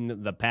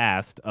in the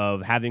past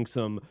of having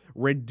some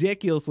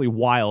ridiculously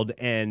wild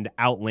and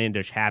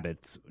outlandish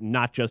habits,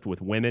 not just with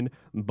women,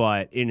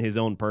 but in his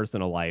own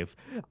personal life,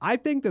 I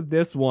think that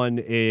this one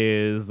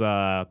is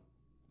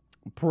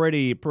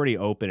pretty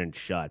open and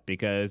shut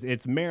because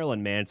it's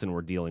Marilyn Manson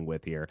we're dealing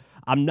with here.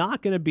 I'm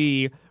not going to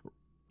be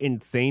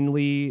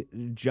insanely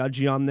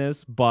judgy on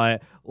this,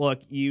 but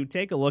look, you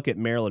take a look at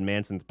Marilyn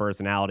Manson's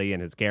personality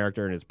and his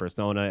character and his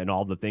persona and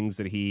all the things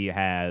that he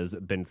has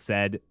been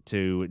said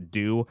to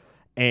do,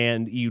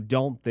 and you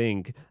don't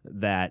think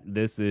that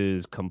this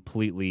is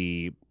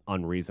completely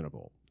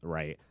unreasonable,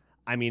 right?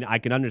 I mean, I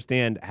can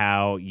understand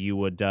how you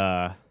would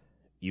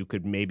you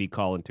could maybe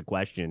call into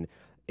question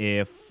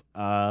if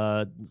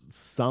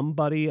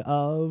somebody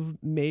of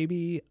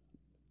maybe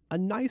a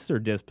nicer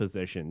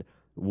disposition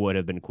would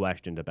have been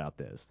questioned about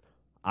this.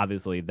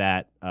 Obviously,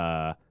 that's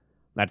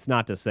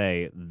not to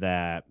say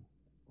that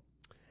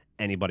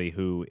anybody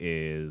who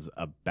is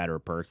a better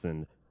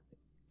person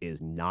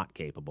is not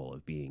capable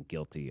of being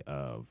guilty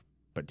of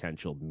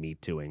potential Me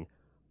Tooing,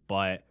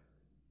 but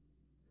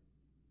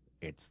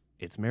it's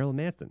Marilyn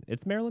Manson.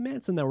 It's Marilyn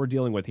Manson that we're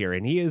dealing with here,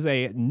 and he is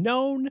a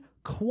known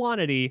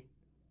quantity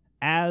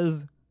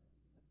as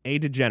a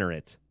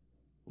degenerate.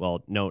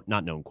 Well, no,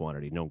 not known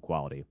quantity, known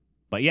quality.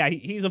 But yeah,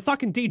 he's a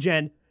fucking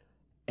degen,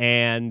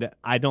 and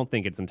I don't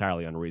think it's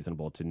entirely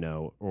unreasonable to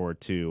know or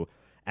to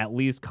at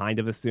least kind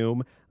of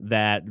assume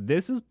that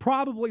this is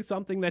probably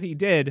something that he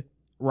did,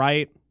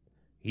 right?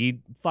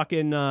 He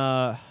fucking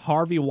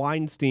Harvey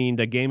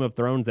Weinsteined a Game of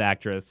Thrones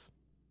actress.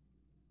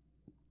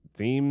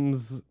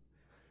 Sounds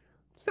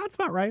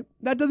about right.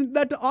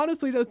 That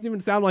honestly doesn't even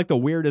sound like the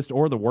weirdest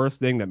or the worst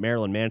thing that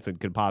Marilyn Manson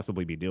could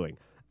possibly be doing.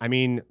 I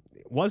mean,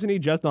 wasn't he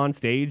just on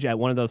stage at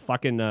one of those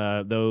fucking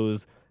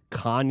those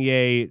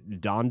Kanye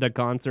Donda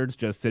concerts,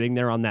 just sitting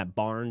there on that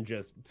barn,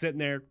 just sitting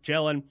there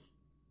chilling,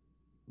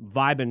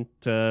 vibing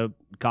to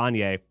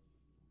Kanye?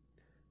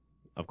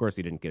 Of course,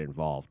 he didn't get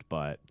involved,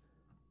 but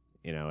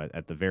you know,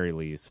 at the very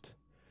least,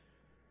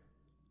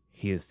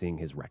 he is seeing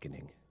his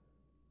reckoning.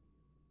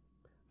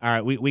 All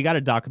right, we got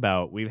to talk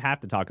about, we have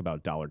to talk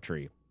about Dollar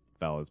Tree,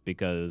 fellas,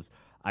 because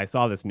I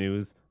saw this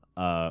news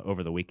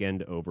over the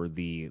weekend, over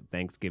the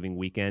Thanksgiving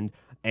weekend,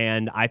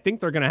 and I think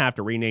they're going to have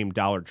to rename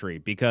Dollar Tree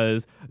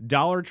because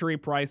Dollar Tree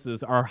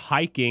prices are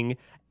hiking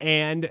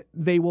and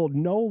they will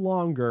no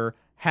longer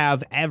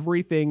have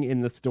everything in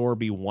the store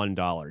be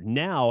 $1.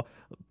 Now,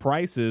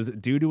 prices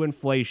due to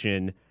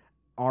inflation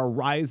are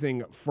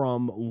rising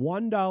from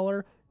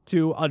 $1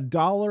 to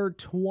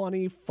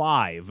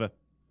 $1.25.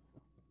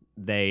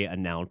 They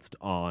announced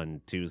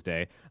on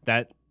Tuesday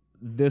that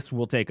this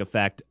will take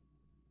effect,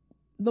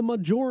 the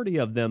majority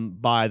of them,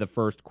 by the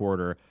first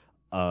quarter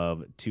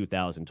of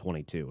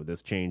 2022.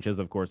 This change is,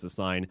 of course, a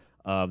sign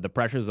of the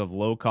pressures of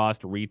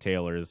low-cost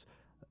retailers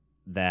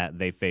that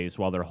they face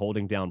while they're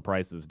holding down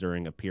prices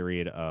during a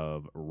period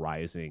of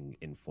rising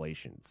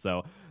inflation.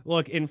 So,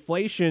 look,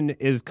 inflation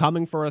is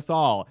coming for us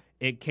all.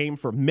 It came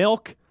for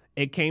milk.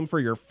 It came for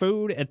your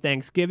food at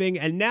Thanksgiving,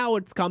 and now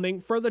it's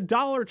coming for the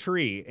Dollar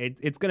Tree.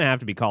 It's going to have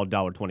to be called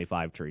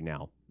 $1.25 Tree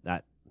now.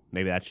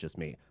 Maybe that's just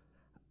me.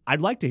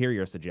 I'd like to hear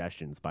your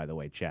suggestions, by the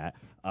way, chat.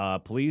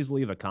 Please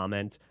leave a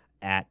comment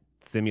at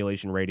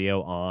Simulation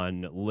Radio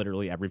on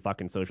literally every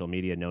fucking social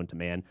media known to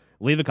man.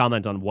 Leave a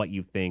comment on what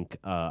you think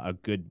a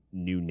good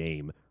new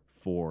name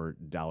for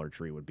Dollar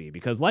Tree would be.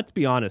 Because let's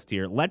be honest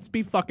here. Let's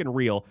be fucking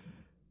real.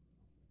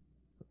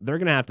 They're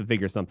gonna have to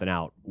figure something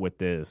out with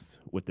this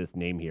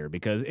name here,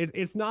 because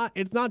it's not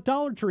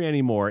Dollar Tree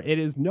anymore. It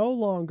is no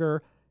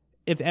longer,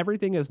 if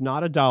everything is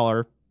not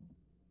 $1,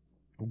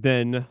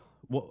 then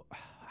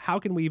how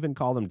can we even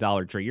call them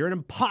Dollar Tree? You're an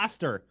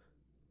imposter.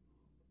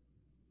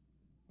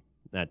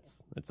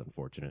 That's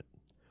unfortunate.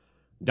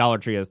 Dollar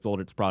Tree has sold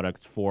its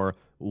products for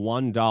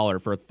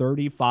 $1 for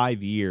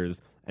 35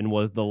 years and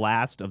was the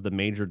last of the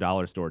major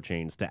dollar store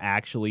chains to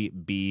actually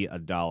be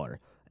 $1.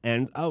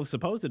 And,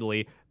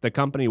 supposedly, the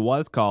company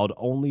was called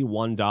only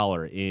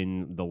 $1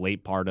 in the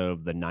late part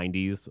of the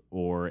 90s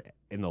or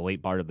in the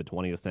late part of the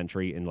 20th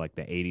century, in like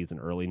the 80s and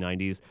early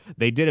 90s.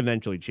 They did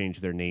eventually change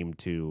their name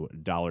to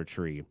Dollar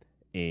Tree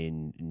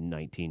in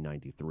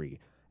 1993.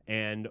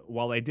 And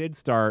while they did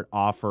start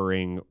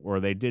offering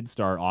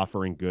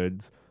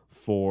goods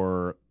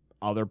for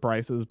other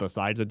prices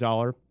besides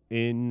 $1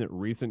 in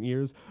recent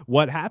years,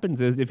 what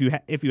happens is if you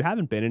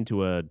haven't been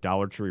into a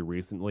Dollar Tree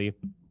recently,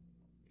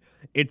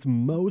 it's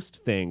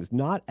most things,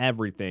 not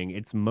everything.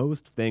 It's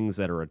most things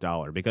that are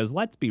 $1. Because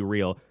let's be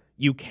real,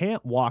 you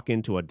can't walk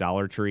into a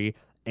Dollar Tree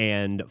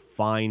and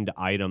find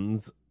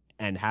items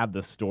and have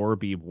the store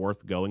be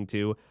worth going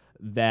to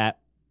that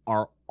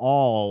are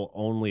all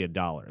only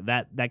 $1.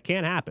 That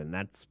can't happen.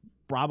 That's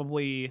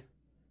probably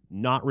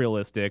not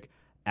realistic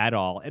at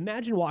all.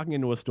 Imagine walking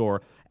into a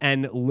store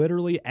and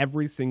literally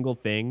every single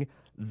thing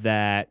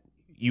that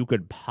you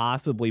could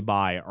possibly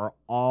buy are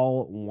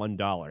all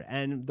 $1.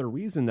 And the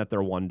reason that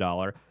they're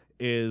 $1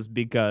 is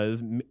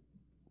because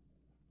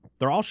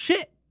they're all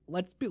shit.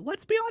 Let's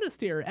be honest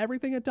here.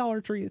 Everything at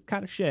Dollar Tree is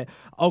kind of shit.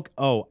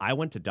 Oh, I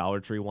went to Dollar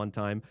Tree one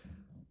time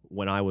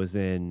when I was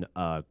in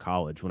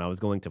college, when I was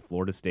going to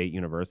Florida State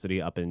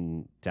University up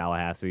in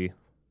Tallahassee.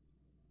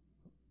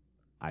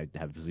 I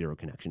have zero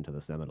connection to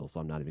the Seminoles, so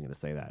I'm not even going to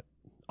say that.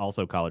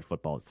 Also, college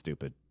football is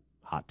stupid.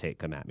 Hot take,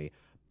 come at me.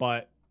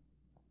 But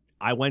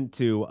I went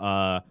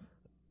to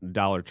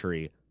Dollar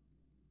Tree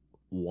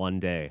one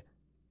day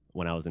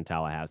when I was in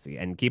Tallahassee.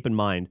 And keep in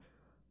mind,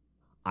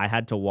 I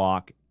had to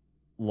walk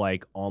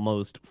like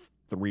almost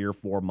 3 or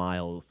 4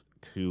 miles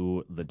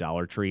to the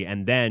Dollar Tree.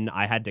 And then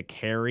I had to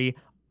carry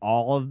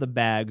all of the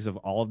bags of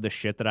all of the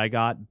shit that I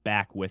got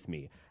back with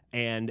me.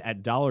 And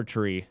at Dollar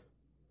Tree,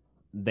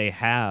 they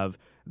have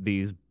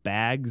these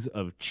bags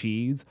of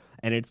cheese,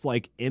 and it's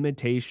like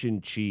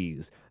imitation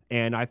cheese.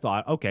 And I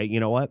thought, okay, you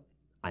know what?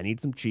 I need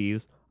some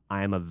cheese.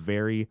 I am a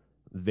very,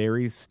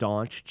 very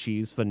staunch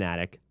cheese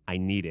fanatic. I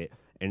need it.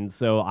 And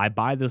so I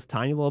buy this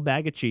tiny little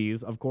bag of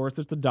cheese. Of course,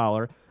 it's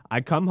 $1. I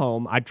come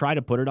home. I try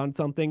to put it on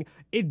something.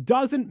 It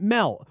doesn't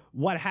melt.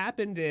 What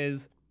happened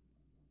is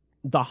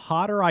the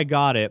hotter I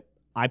got it,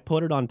 I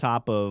put it on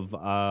top of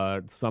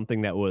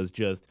something that was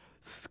just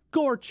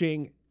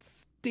scorching,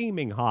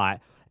 steaming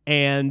hot.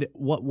 And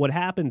what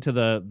happened to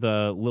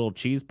the little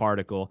cheese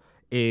particle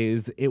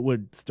is it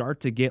would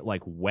start to get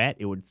like wet.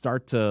 It would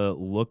start to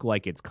look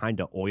like it's kind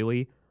of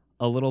oily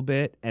a little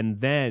bit.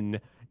 And then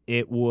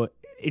it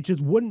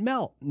just wouldn't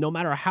melt. No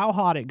matter how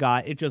hot it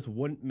got, it just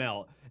wouldn't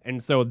melt.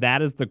 And so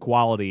that is the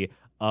quality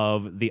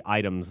of the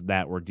items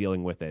that we're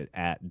dealing with it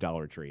at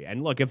Dollar Tree.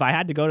 And look, if I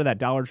had to go to that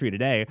Dollar Tree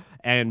today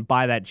and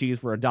buy that cheese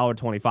for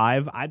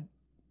 $1.25, I'd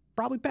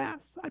probably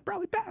pass.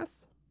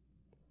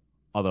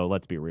 Although,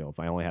 let's be real, if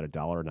I only had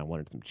 $1 and I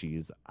wanted some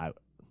cheese, I'd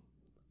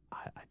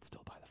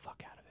still buy the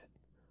fuck out of it.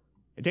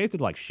 It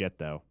tasted like shit,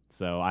 though.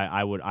 So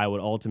I would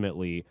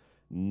ultimately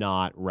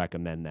not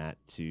recommend that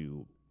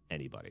to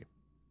anybody.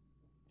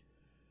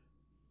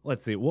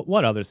 Let's see.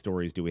 What other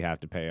stories do we have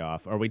to pay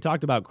off? Or we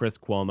talked about Chris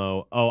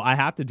Cuomo. Oh, I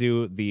have to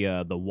do the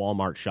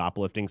Walmart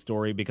shoplifting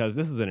story because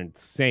this is an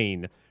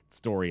insane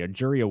story. A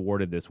jury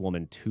awarded this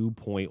woman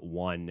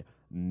 $2.1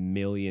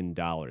 million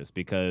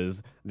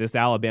because this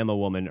Alabama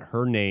woman,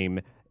 her name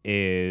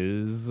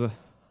is...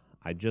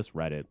 I just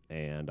read it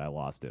and I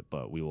lost it,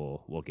 but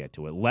we'll get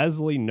to it.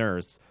 Leslie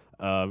Nurse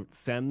of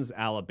Semmes,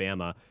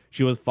 Alabama.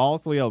 She was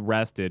falsely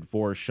arrested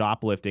for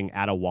shoplifting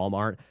at a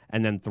Walmart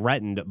and then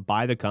threatened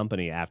by the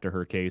company after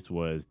her case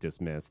was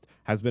dismissed.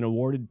 Has been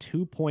awarded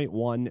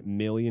 $2.1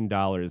 million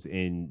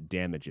in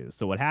damages.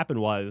 So what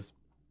happened was,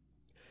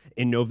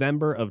 in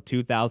November of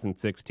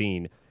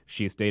 2016,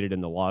 she stated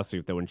in the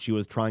lawsuit that when she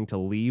was trying to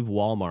leave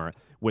Walmart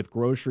with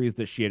groceries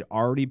that she had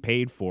already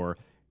paid for,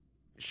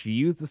 she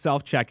used the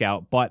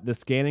self-checkout, but the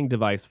scanning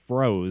device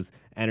froze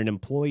and an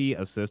employee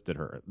assisted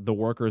her. The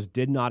workers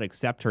did not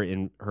accept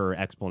her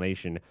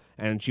explanation,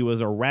 and she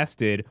was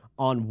arrested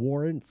on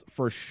warrants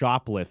for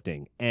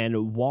shoplifting. And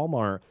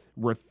Walmart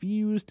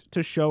refused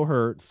to show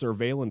her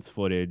surveillance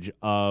footage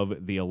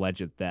of the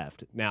alleged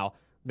theft. Now,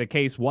 the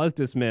case was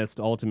dismissed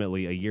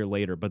ultimately a year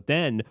later, but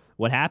then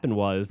what happened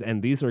was,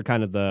 and these are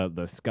kind of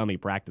the scummy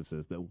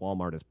practices that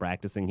Walmart is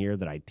practicing here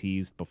that I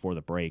teased before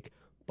the break,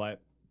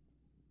 but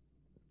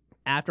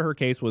after her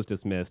case was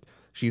dismissed,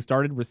 she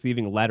started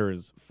receiving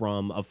letters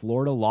from a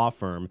Florida law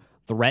firm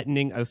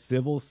threatening a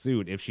civil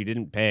suit if she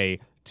didn't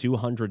pay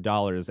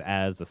 $200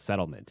 as a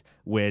settlement,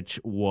 which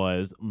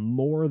was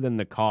more than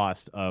the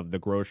cost of the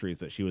groceries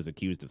that she was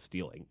accused of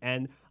stealing.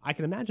 And I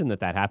can imagine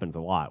that happens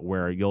a lot,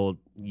 where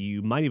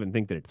you might even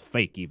think that it's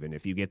fake, even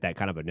if you get that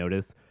kind of a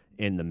notice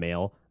in the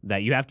mail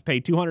that you have to pay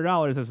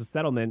 $200 as a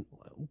settlement,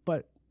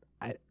 but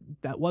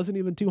that wasn't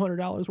even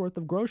 $200 worth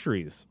of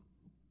groceries.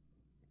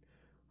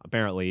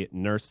 Apparently,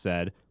 Nurse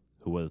said,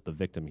 who was the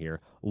victim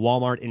here,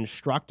 Walmart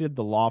instructed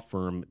the law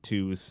firm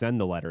to send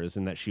the letters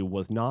and that she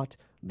was not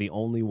the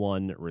only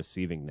one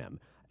receiving them.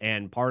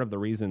 And part of the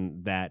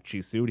reason that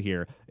she sued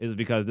here is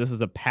because this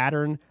is a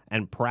pattern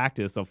and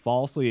practice of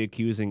falsely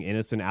accusing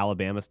innocent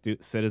Alabama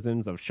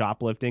citizens of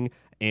shoplifting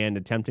and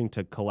attempting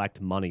to collect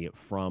money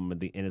from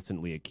the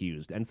innocently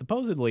accused. And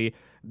supposedly,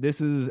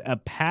 this is a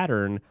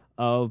pattern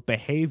of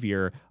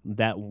behavior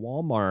that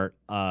Walmart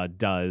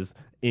does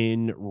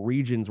in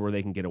regions where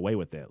they can get away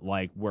with it,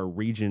 like where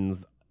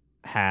regions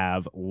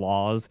have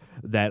laws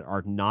that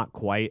are not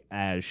quite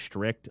as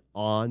strict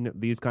on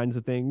these kinds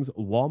of things.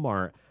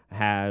 Walmart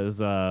has,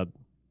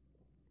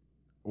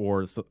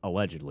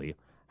 allegedly,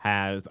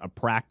 has a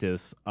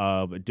practice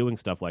of doing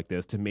stuff like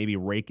this to maybe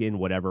rake in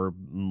whatever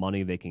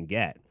money they can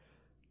get.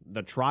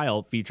 The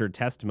trial featured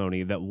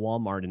testimony that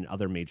Walmart and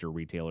other major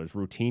retailers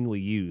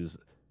routinely use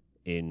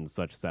in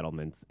such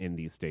settlements in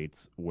these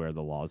states where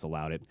the laws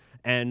allowed it.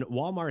 And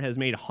Walmart has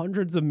made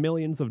hundreds of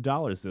millions of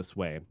dollars this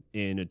way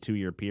in a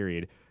 2-year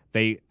period.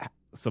 They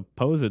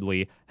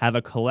supposedly have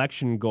a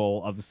collection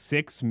goal of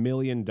 $6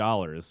 million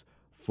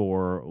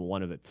for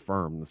one of its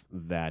firms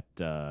that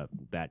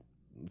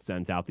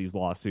sends out these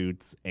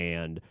lawsuits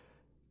and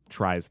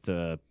tries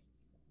to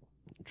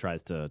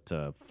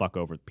fuck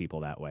over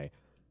people that way.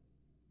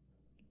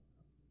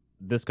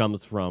 This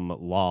comes from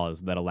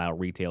laws that allow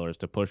retailers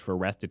to push for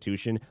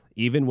restitution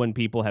even when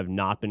people have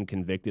not been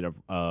convicted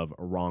of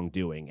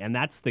wrongdoing. And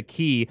that's the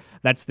key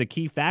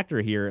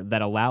factor here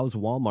that allows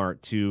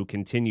Walmart to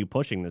continue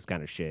pushing this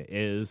kind of shit.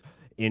 Is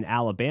in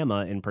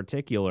Alabama in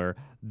particular,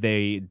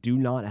 they do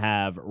not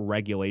have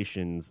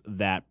regulations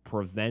that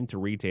prevent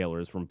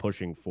retailers from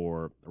pushing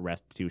for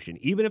restitution,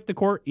 even if the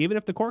court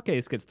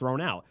case gets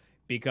thrown out.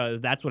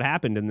 Because that's what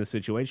happened in this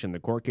situation. The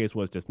court case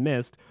was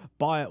dismissed,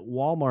 but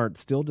Walmart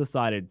still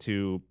decided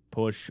to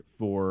push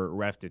for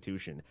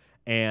restitution.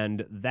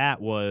 And that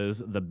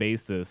was the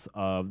basis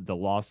of the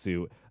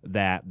lawsuit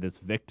that this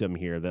victim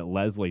here, that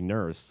Leslie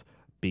Nurse,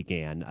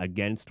 began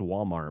against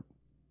Walmart.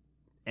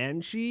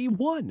 And she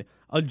won.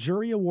 A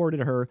jury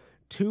awarded her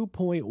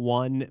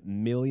 $2.1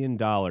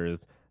 million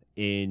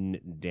in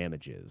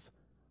damages.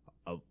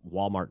 A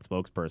Walmart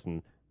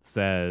spokesperson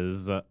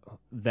says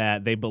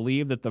that they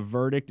believe that the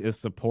verdict is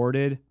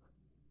supported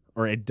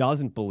or it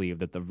doesn't believe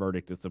that the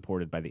verdict is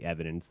supported by the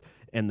evidence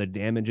and the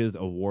damages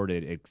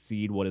awarded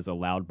exceed what is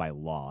allowed by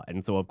law.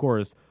 And so, of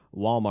course,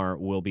 Walmart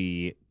will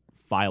be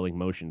filing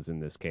motions in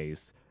this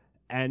case,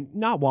 and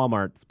not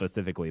Walmart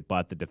specifically,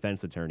 but the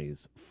defense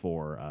attorneys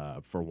for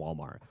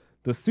Walmart.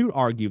 The suit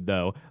argued,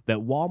 though, that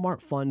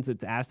Walmart funds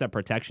its asset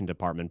protection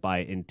department by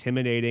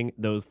intimidating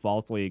those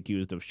falsely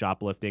accused of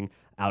shoplifting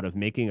out of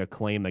making a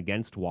claim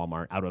against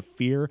Walmart out of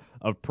fear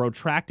of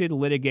protracted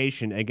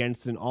litigation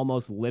against an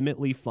almost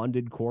limitly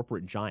funded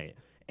corporate giant.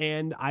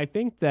 And I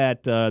think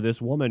that this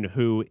woman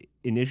who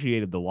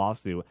initiated the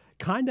lawsuit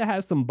kind of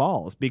has some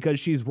balls, because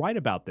she's right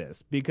about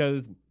this.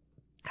 Because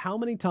how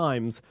many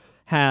times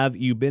have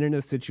you been in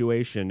a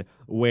situation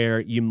where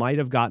you might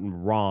have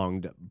gotten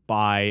wronged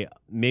by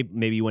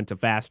maybe you went to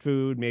fast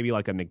food, maybe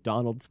like a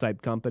McDonald's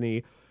type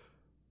company,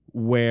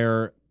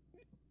 where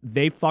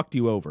they fucked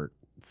you over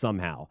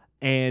somehow,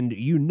 and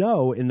you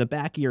know in the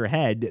back of your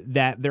head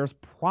that there's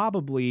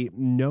probably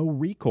no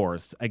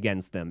recourse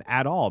against them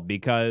at all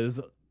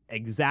because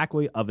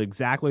exactly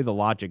the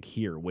logic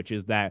here, which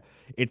is that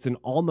it's an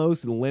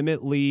almost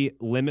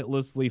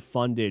limitlessly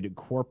funded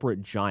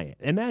corporate giant.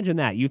 Imagine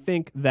that. You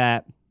think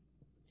that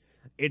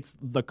it's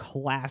the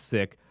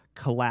classic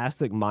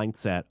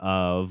mindset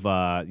of,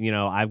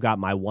 I've got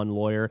my one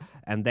lawyer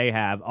and they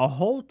have a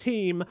whole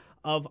team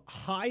of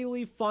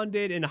highly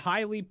funded and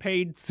highly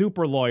paid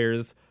super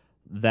lawyers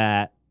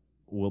that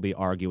will be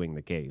arguing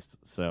the case.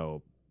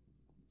 So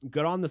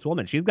good on this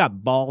woman. She's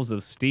got balls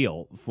of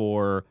steel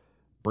for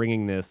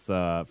bringing this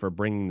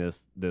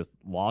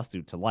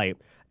lawsuit to light.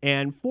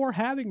 And for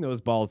having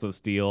those balls of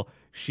steel,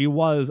 she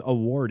was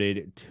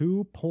awarded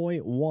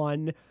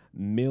 $2.1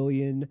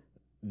 million.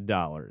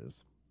 All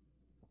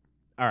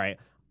right,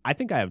 I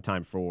think I have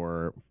time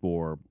for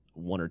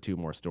one or two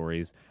more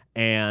stories,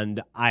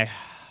 and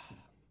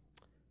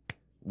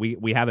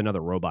we have another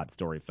robot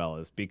story,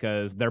 fellas,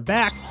 because they're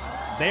back.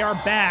 They are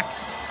back,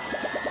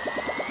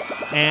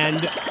 and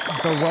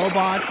the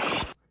robots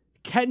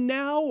can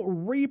now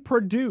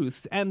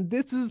reproduce, and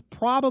this is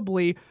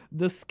probably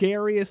the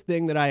scariest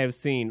thing that I have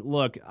seen.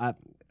 Look,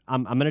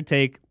 I'm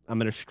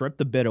gonna strip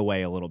the bit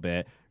away a little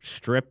bit,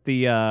 strip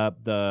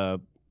the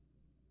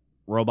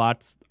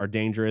robots are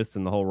dangerous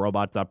and the whole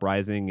robots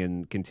uprising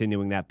and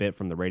continuing that bit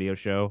from the radio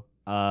show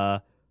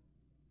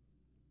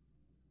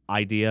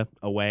idea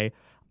away.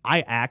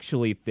 I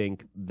actually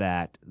think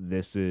that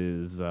this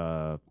is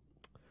a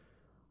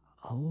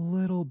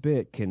little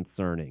bit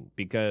concerning,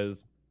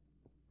 because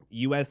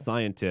U.S.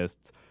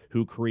 scientists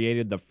who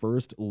created the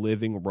first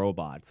living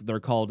robots, they're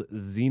called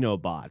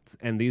Xenobots,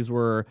 and these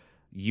were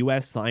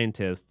U.S.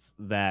 scientists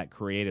that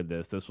created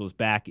this. This was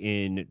back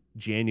in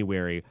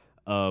January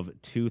of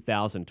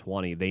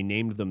 2020. They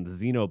named them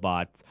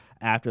Xenobots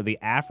after the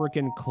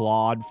African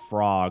clawed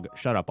frog,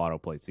 shut up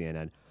autoplay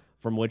CNN,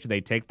 from which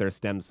they take their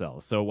stem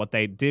cells. So what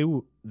they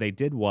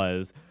did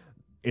was,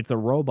 it's a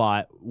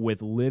robot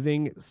with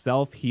living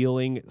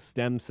self-healing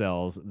stem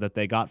cells that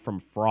they got from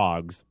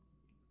frogs.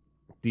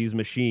 These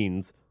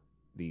machines,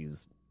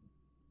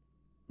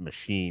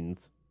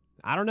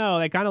 I don't know,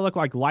 they kind of look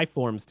like life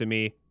forms to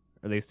me,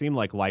 or they seem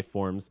like life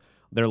forms.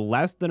 They're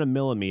less than a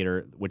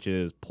millimeter, which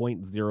is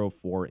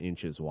 0.04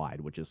 inches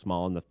wide, which is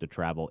small enough to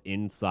travel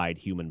inside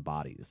human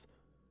bodies.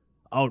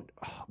 Oh,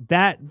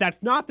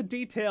 that's not the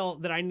detail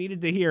that I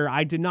needed to hear.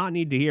 I did not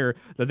need to hear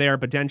that they are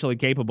potentially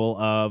capable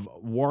of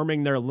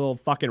worming their little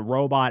fucking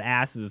robot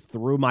asses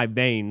through my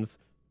veins.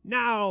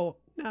 No,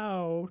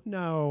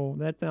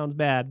 that sounds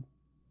bad.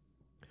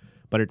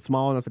 But it's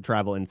small enough to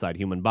travel inside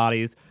human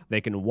bodies.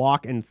 They can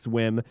walk and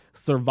swim,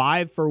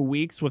 survive for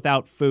weeks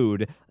without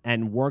food,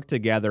 and work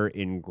together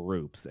in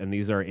groups. And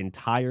these are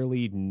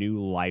entirely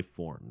new life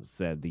forms,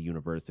 said the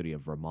University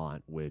of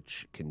Vermont,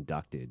 which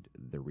conducted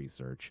the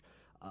research.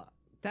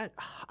 I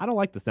don't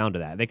like the sound of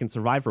that. They can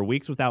survive for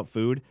weeks without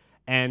food.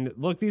 And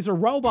look, these are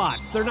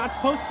robots. They're not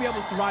supposed to be able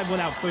to survive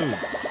without food.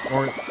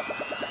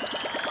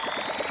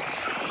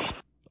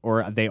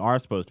 Or they are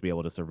supposed to be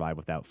able to survive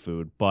without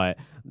food. But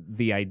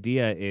the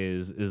idea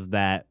is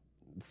that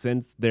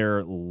since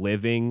they're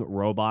living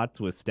robots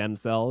with stem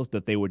cells,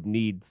 that they would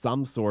need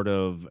some sort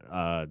of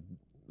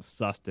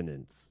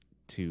sustenance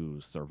to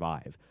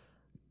survive.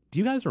 Do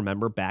you guys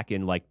remember back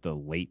in like the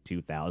late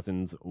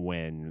 2000s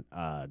when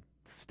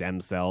stem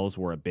cells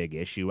were a big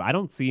issue? I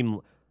don't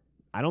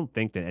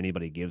think that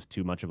anybody gives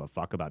too much of a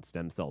fuck about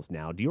stem cells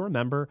now. Do you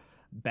remember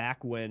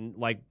back when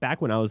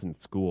I was in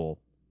school,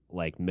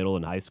 like middle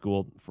and high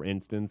school, for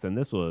instance, and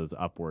this was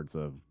upwards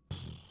of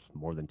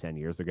more than 10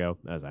 years ago,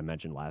 as I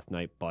mentioned last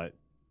night, but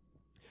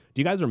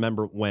do you guys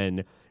remember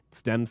when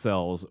stem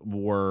cells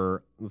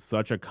were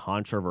such a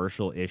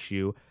controversial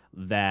issue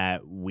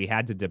that we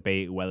had to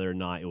debate whether or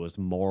not it was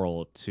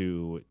moral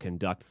to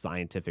conduct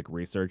scientific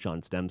research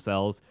on stem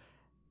cells?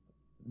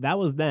 That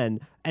was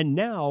then, and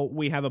now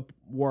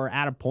we're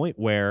at a point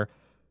where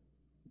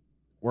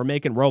we're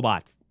making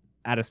robots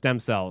out of stem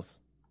cells.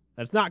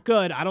 That's not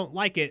good. I don't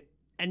like it.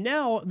 And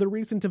now the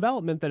recent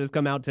development that has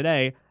come out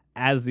today,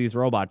 as these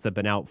robots have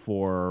been out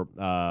for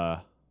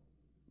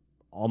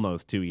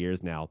almost 2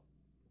 years now,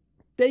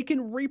 they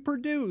can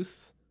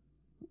reproduce.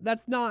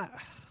 That's not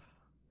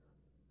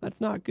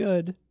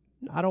good.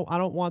 I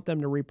don't want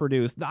them to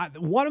reproduce.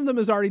 One of them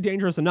is already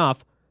dangerous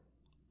enough.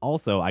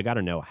 Also, I got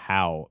to know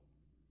how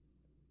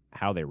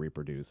they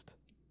reproduced.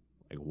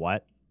 Like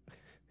what?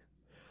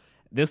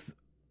 This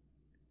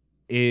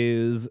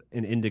is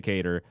an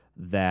indicator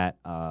that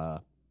we're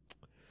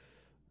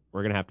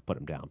going to have to put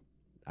them down.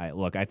 I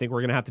think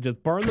we're going to have to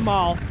just burn them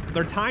all.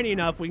 They're tiny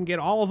enough. We can get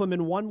all of them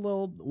in one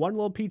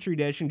little petri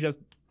dish and just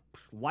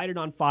light it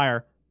on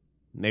fire.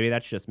 Maybe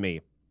that's just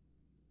me.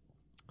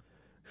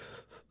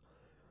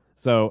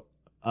 So,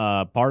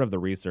 part of the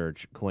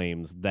research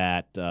claims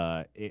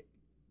that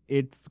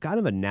it's kind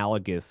of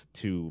analogous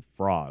to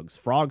frogs.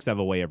 Frogs have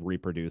a way of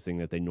reproducing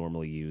that they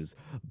normally use,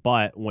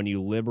 but when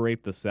you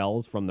liberate the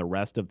cells from the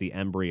rest of the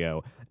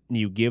embryo,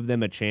 you give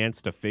them a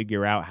chance to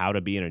figure out how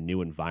to be in a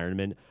new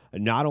environment.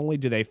 Not only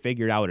do they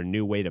figure out a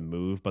new way to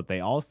move, but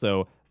they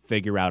also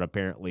figure out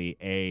apparently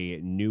a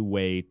new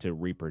way to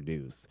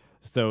reproduce.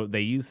 So they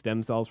use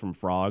stem cells from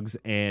frogs,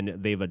 and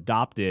they've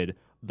adopted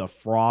the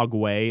frog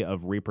way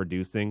of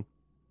reproducing.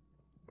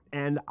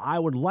 And I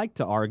would like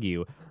to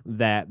argue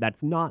that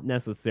that's not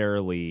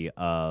necessarily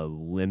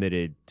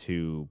limited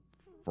to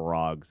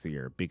frogs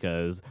here,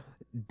 because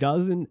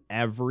doesn't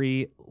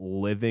every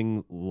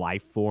living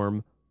life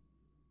form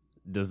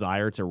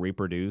desire to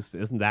reproduce?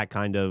 Isn't that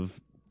kind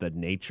of the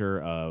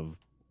nature of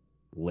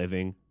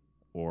living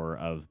or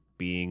of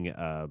being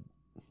a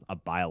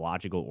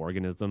biological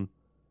organism?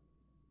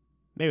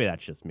 Maybe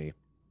that's just me.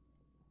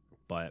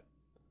 But,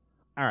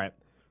 all right.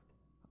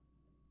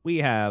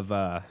 We've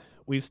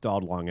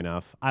stalled long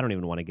enough. I don't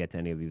even want to get to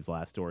any of these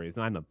last stories.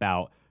 And I'm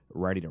about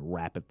ready to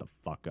wrap it the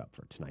fuck up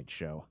for tonight's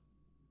show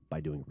by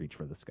doing Reach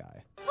for the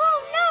Sky.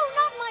 Oh no,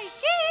 not my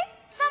ship!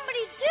 Somebody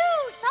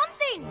do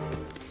something!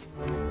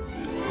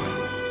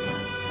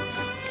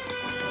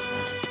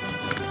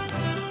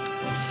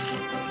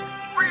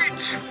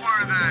 Reach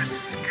for the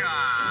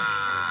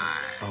sky!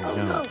 Oh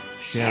no,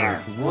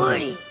 Sheriff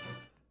Woody!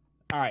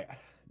 All right.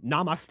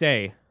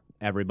 Namaste,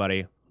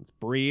 everybody. Let's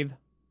breathe,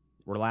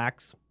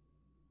 relax,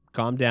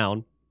 calm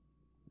down,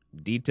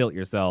 de-tilt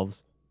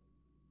yourselves.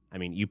 I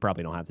mean, you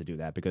probably don't have to do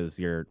that because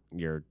you're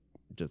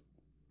just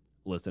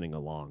listening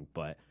along,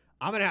 but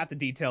I'm going to have to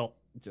de-tilt.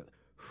 Just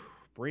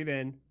breathe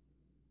in,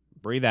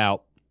 breathe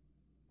out,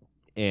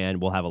 and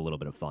we'll have a little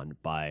bit of fun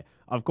by,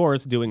 of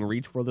course, doing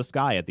Reach for the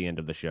Sky at the end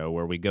of the show,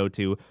 where we go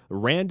to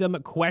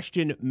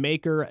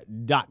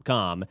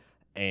randomquestionmaker.com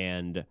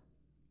and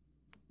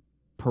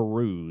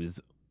peruse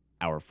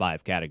our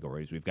 5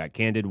 categories. We've got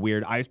candid,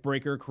 weird,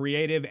 icebreaker,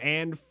 creative,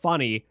 and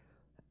funny.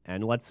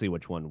 And let's see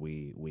which one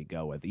we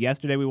go with.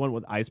 Yesterday we went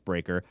with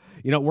icebreaker.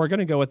 You know, we're going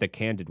to go with a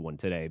candid one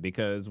today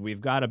because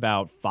we've got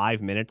about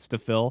 5 minutes to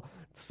fill.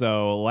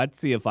 So let's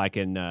see if I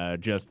can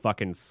just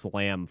fucking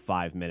slam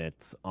 5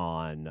 minutes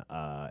on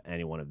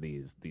any one of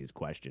these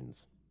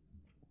questions.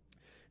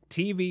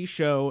 TV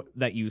show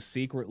that you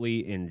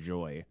secretly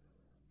enjoy.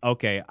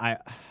 Okay,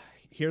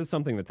 here's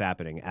something that's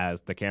happening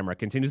as the camera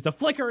continues to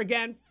flicker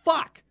again.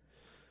 Fuck!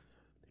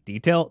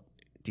 Detail.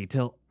 Deep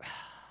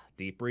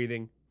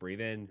breathing.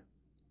 Breathe in.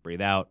 Breathe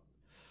out.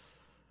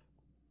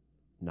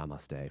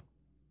 Namaste.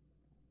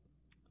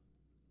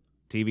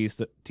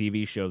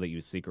 TV show that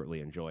you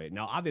secretly enjoy.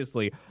 Now,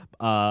 obviously,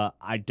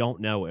 I don't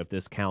know if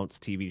this counts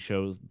TV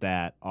shows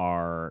that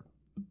are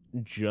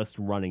just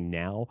running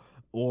now,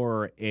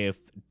 or if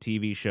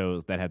TV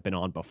shows that have been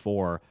on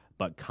before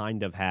but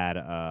kind of had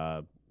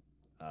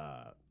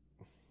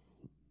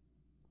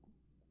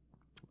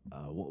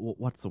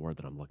what's the word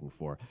that I'm looking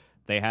for?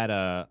 They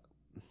had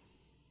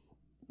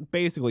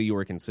basically you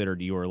were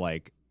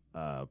like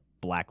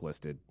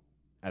blacklisted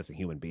as a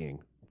human being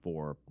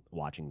for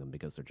watching them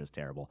because they're just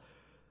terrible.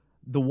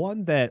 The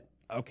one that,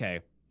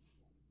 okay,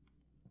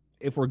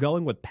 if we're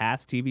going with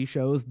past TV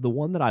shows, the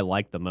one that I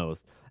like the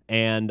most,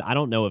 and I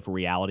don't know if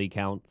reality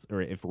counts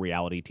or if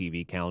reality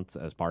TV counts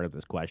as part of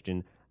this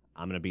question.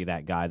 I'm going to be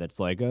that guy that's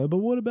like, but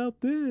what about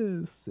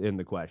this in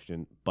the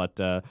question? But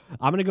I'm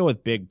going to go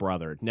with Big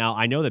Brother. Now,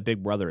 I know that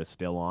Big Brother is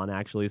still on,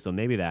 actually, so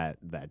maybe that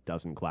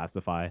doesn't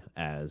classify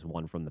as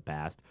one from the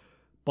past.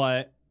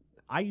 But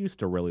I used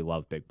to really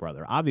love Big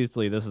Brother.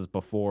 Obviously, this is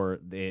before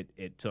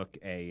it took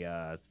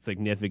a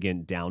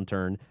significant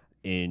downturn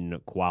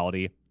in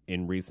quality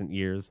in recent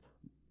years.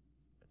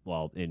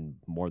 Well, in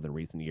more than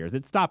recent years.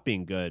 It stopped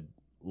being good,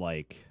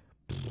 like,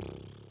 a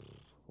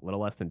little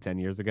less than 10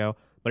 years ago.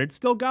 But it's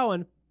still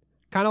going.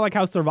 Kind of like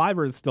how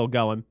Survivor is still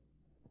going.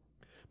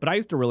 But I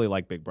used to really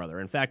like Big Brother.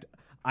 In fact,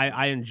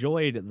 I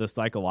enjoyed the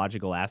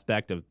psychological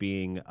aspect of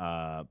being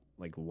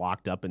like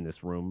locked up in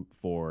this room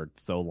for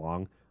so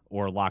long,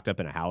 or locked up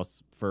in a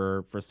house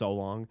for so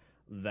long,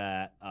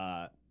 that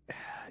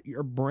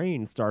your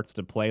brain starts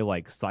to play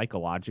like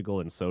psychological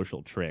and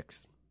social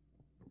tricks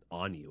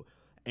on you.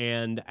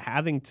 And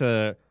having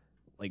to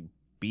like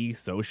be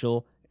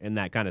social in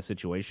that kind of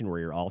situation where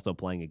you're also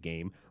playing a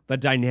game, the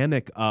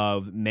dynamic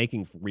of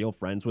making real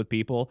friends with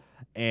people.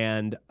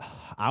 And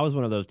I was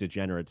one of those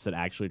degenerates that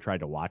actually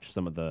tried to watch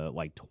some of the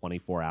like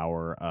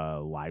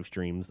 24-hour live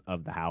streams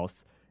of the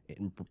house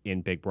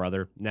in Big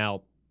Brother.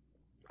 Now,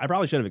 I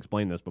probably should have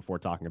explained this before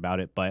talking about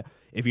it, but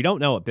if you don't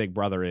know what Big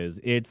Brother is,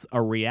 it's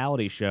a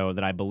reality show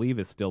that I believe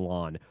is still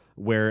on,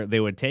 where they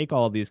would take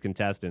all of these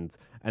contestants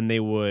and they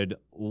would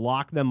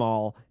lock them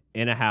all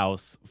in a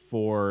house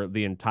for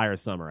the entire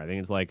summer. I think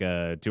it's like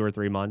 2 or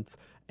 3 months.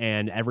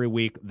 And every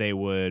week they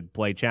would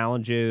play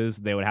challenges.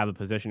 They would have a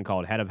position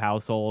called head of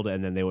household,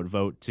 and then they would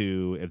vote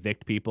to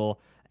evict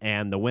people.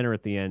 And the winner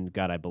at the end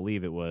got, I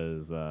believe it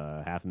was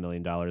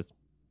 $500,000.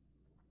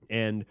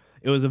 And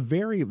it was a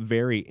very,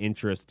 very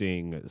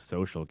interesting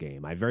social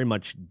game. I very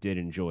much did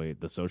enjoy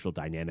the social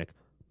dynamic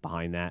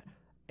behind that.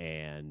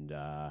 And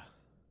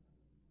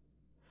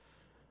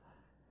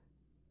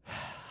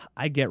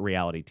I get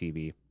reality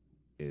TV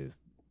is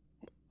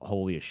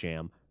wholly a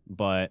sham.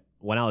 But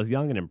when I was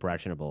young and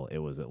impressionable, it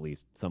was at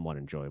least somewhat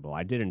enjoyable.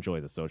 I did enjoy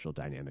the social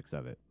dynamics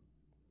of it.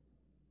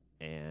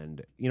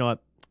 And you know what?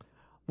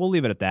 We'll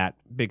leave it at that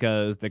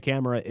because the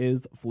camera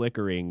is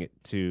flickering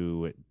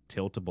to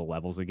tiltable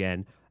levels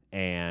again.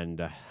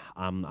 And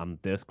I'm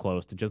this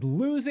close to just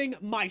losing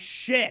my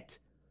shit.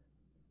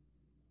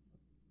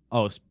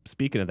 Oh,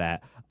 speaking of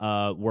that,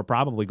 we're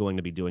probably going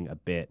to be doing a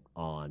bit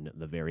on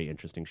the very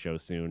interesting show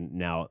soon.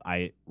 Now,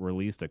 I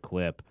released a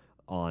clip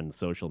on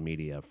social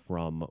media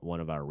from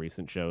one of our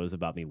recent shows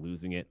about me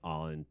losing it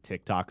on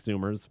TikTok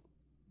Zoomers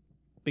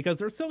because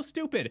they're so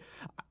stupid.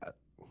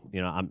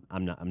 You know,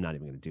 I'm not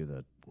even going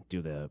to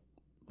do the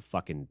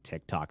fucking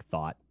TikTok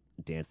thought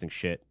dancing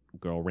shit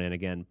girl ran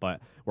again,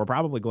 but we're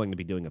probably going to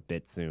be doing a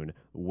bit soon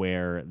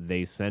where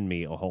they send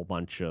me a whole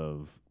bunch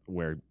of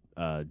where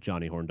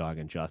Johnny Horndog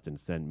and Justin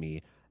send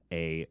me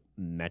a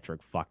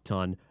metric fuck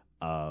ton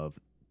of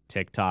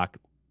TikTok,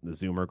 the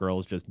Zoomer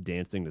girls just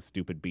dancing to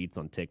stupid beats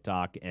on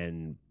TikTok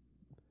and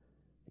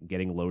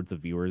getting loads of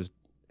viewers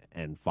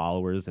and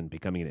followers and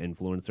becoming an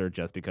influencer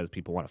just because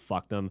people want to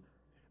fuck them.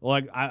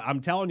 Like,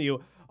 I'm telling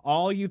you,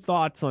 all you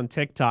thoughts on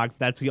TikTok,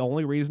 that's the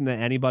only reason that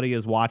anybody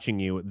is watching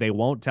you. They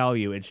won't tell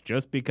you. It's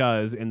just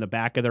because in the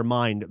back of their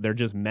mind, they're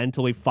just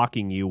mentally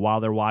fucking you while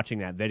they're watching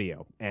that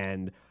video.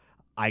 And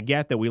I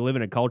get that we live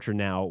in a culture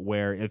now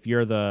where if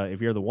you're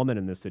the woman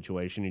in this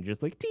situation, you're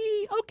just like,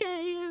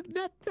 okay,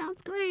 that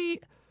sounds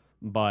great.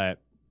 But,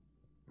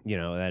 you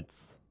know,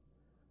 that's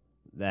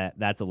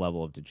a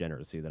level of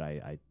degeneracy that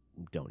I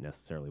don't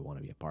necessarily want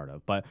to be a part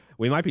of. But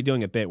we might be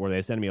doing a bit where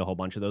they send me a whole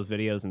bunch of those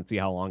videos and see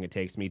how long it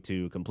takes me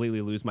to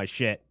completely lose my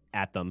shit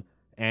at them.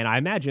 And I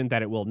imagine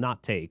that it will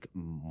not take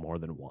more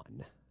than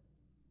one.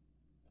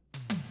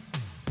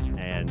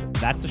 And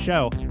that's the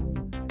show.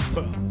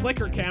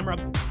 Flicker camera.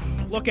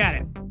 Look at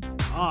it.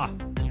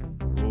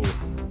 Ooh.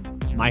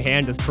 My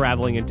hand is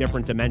traveling in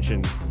different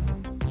dimensions.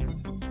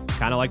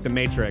 Kind of like the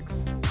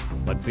Matrix.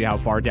 Let's see how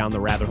far down the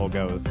rabbit hole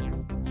goes.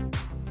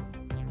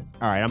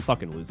 All right, I'm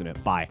fucking losing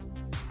it. Bye.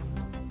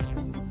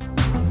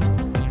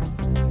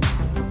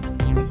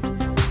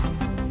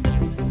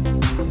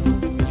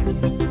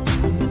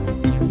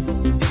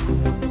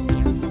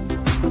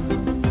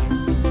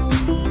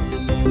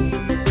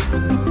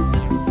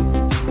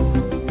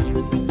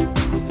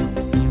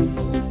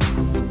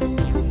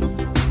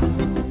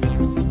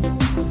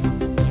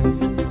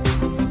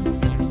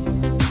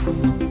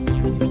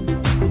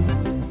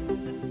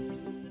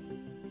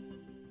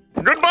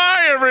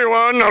 Goodbye,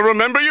 everyone. I'll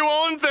remember you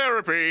all in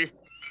therapy.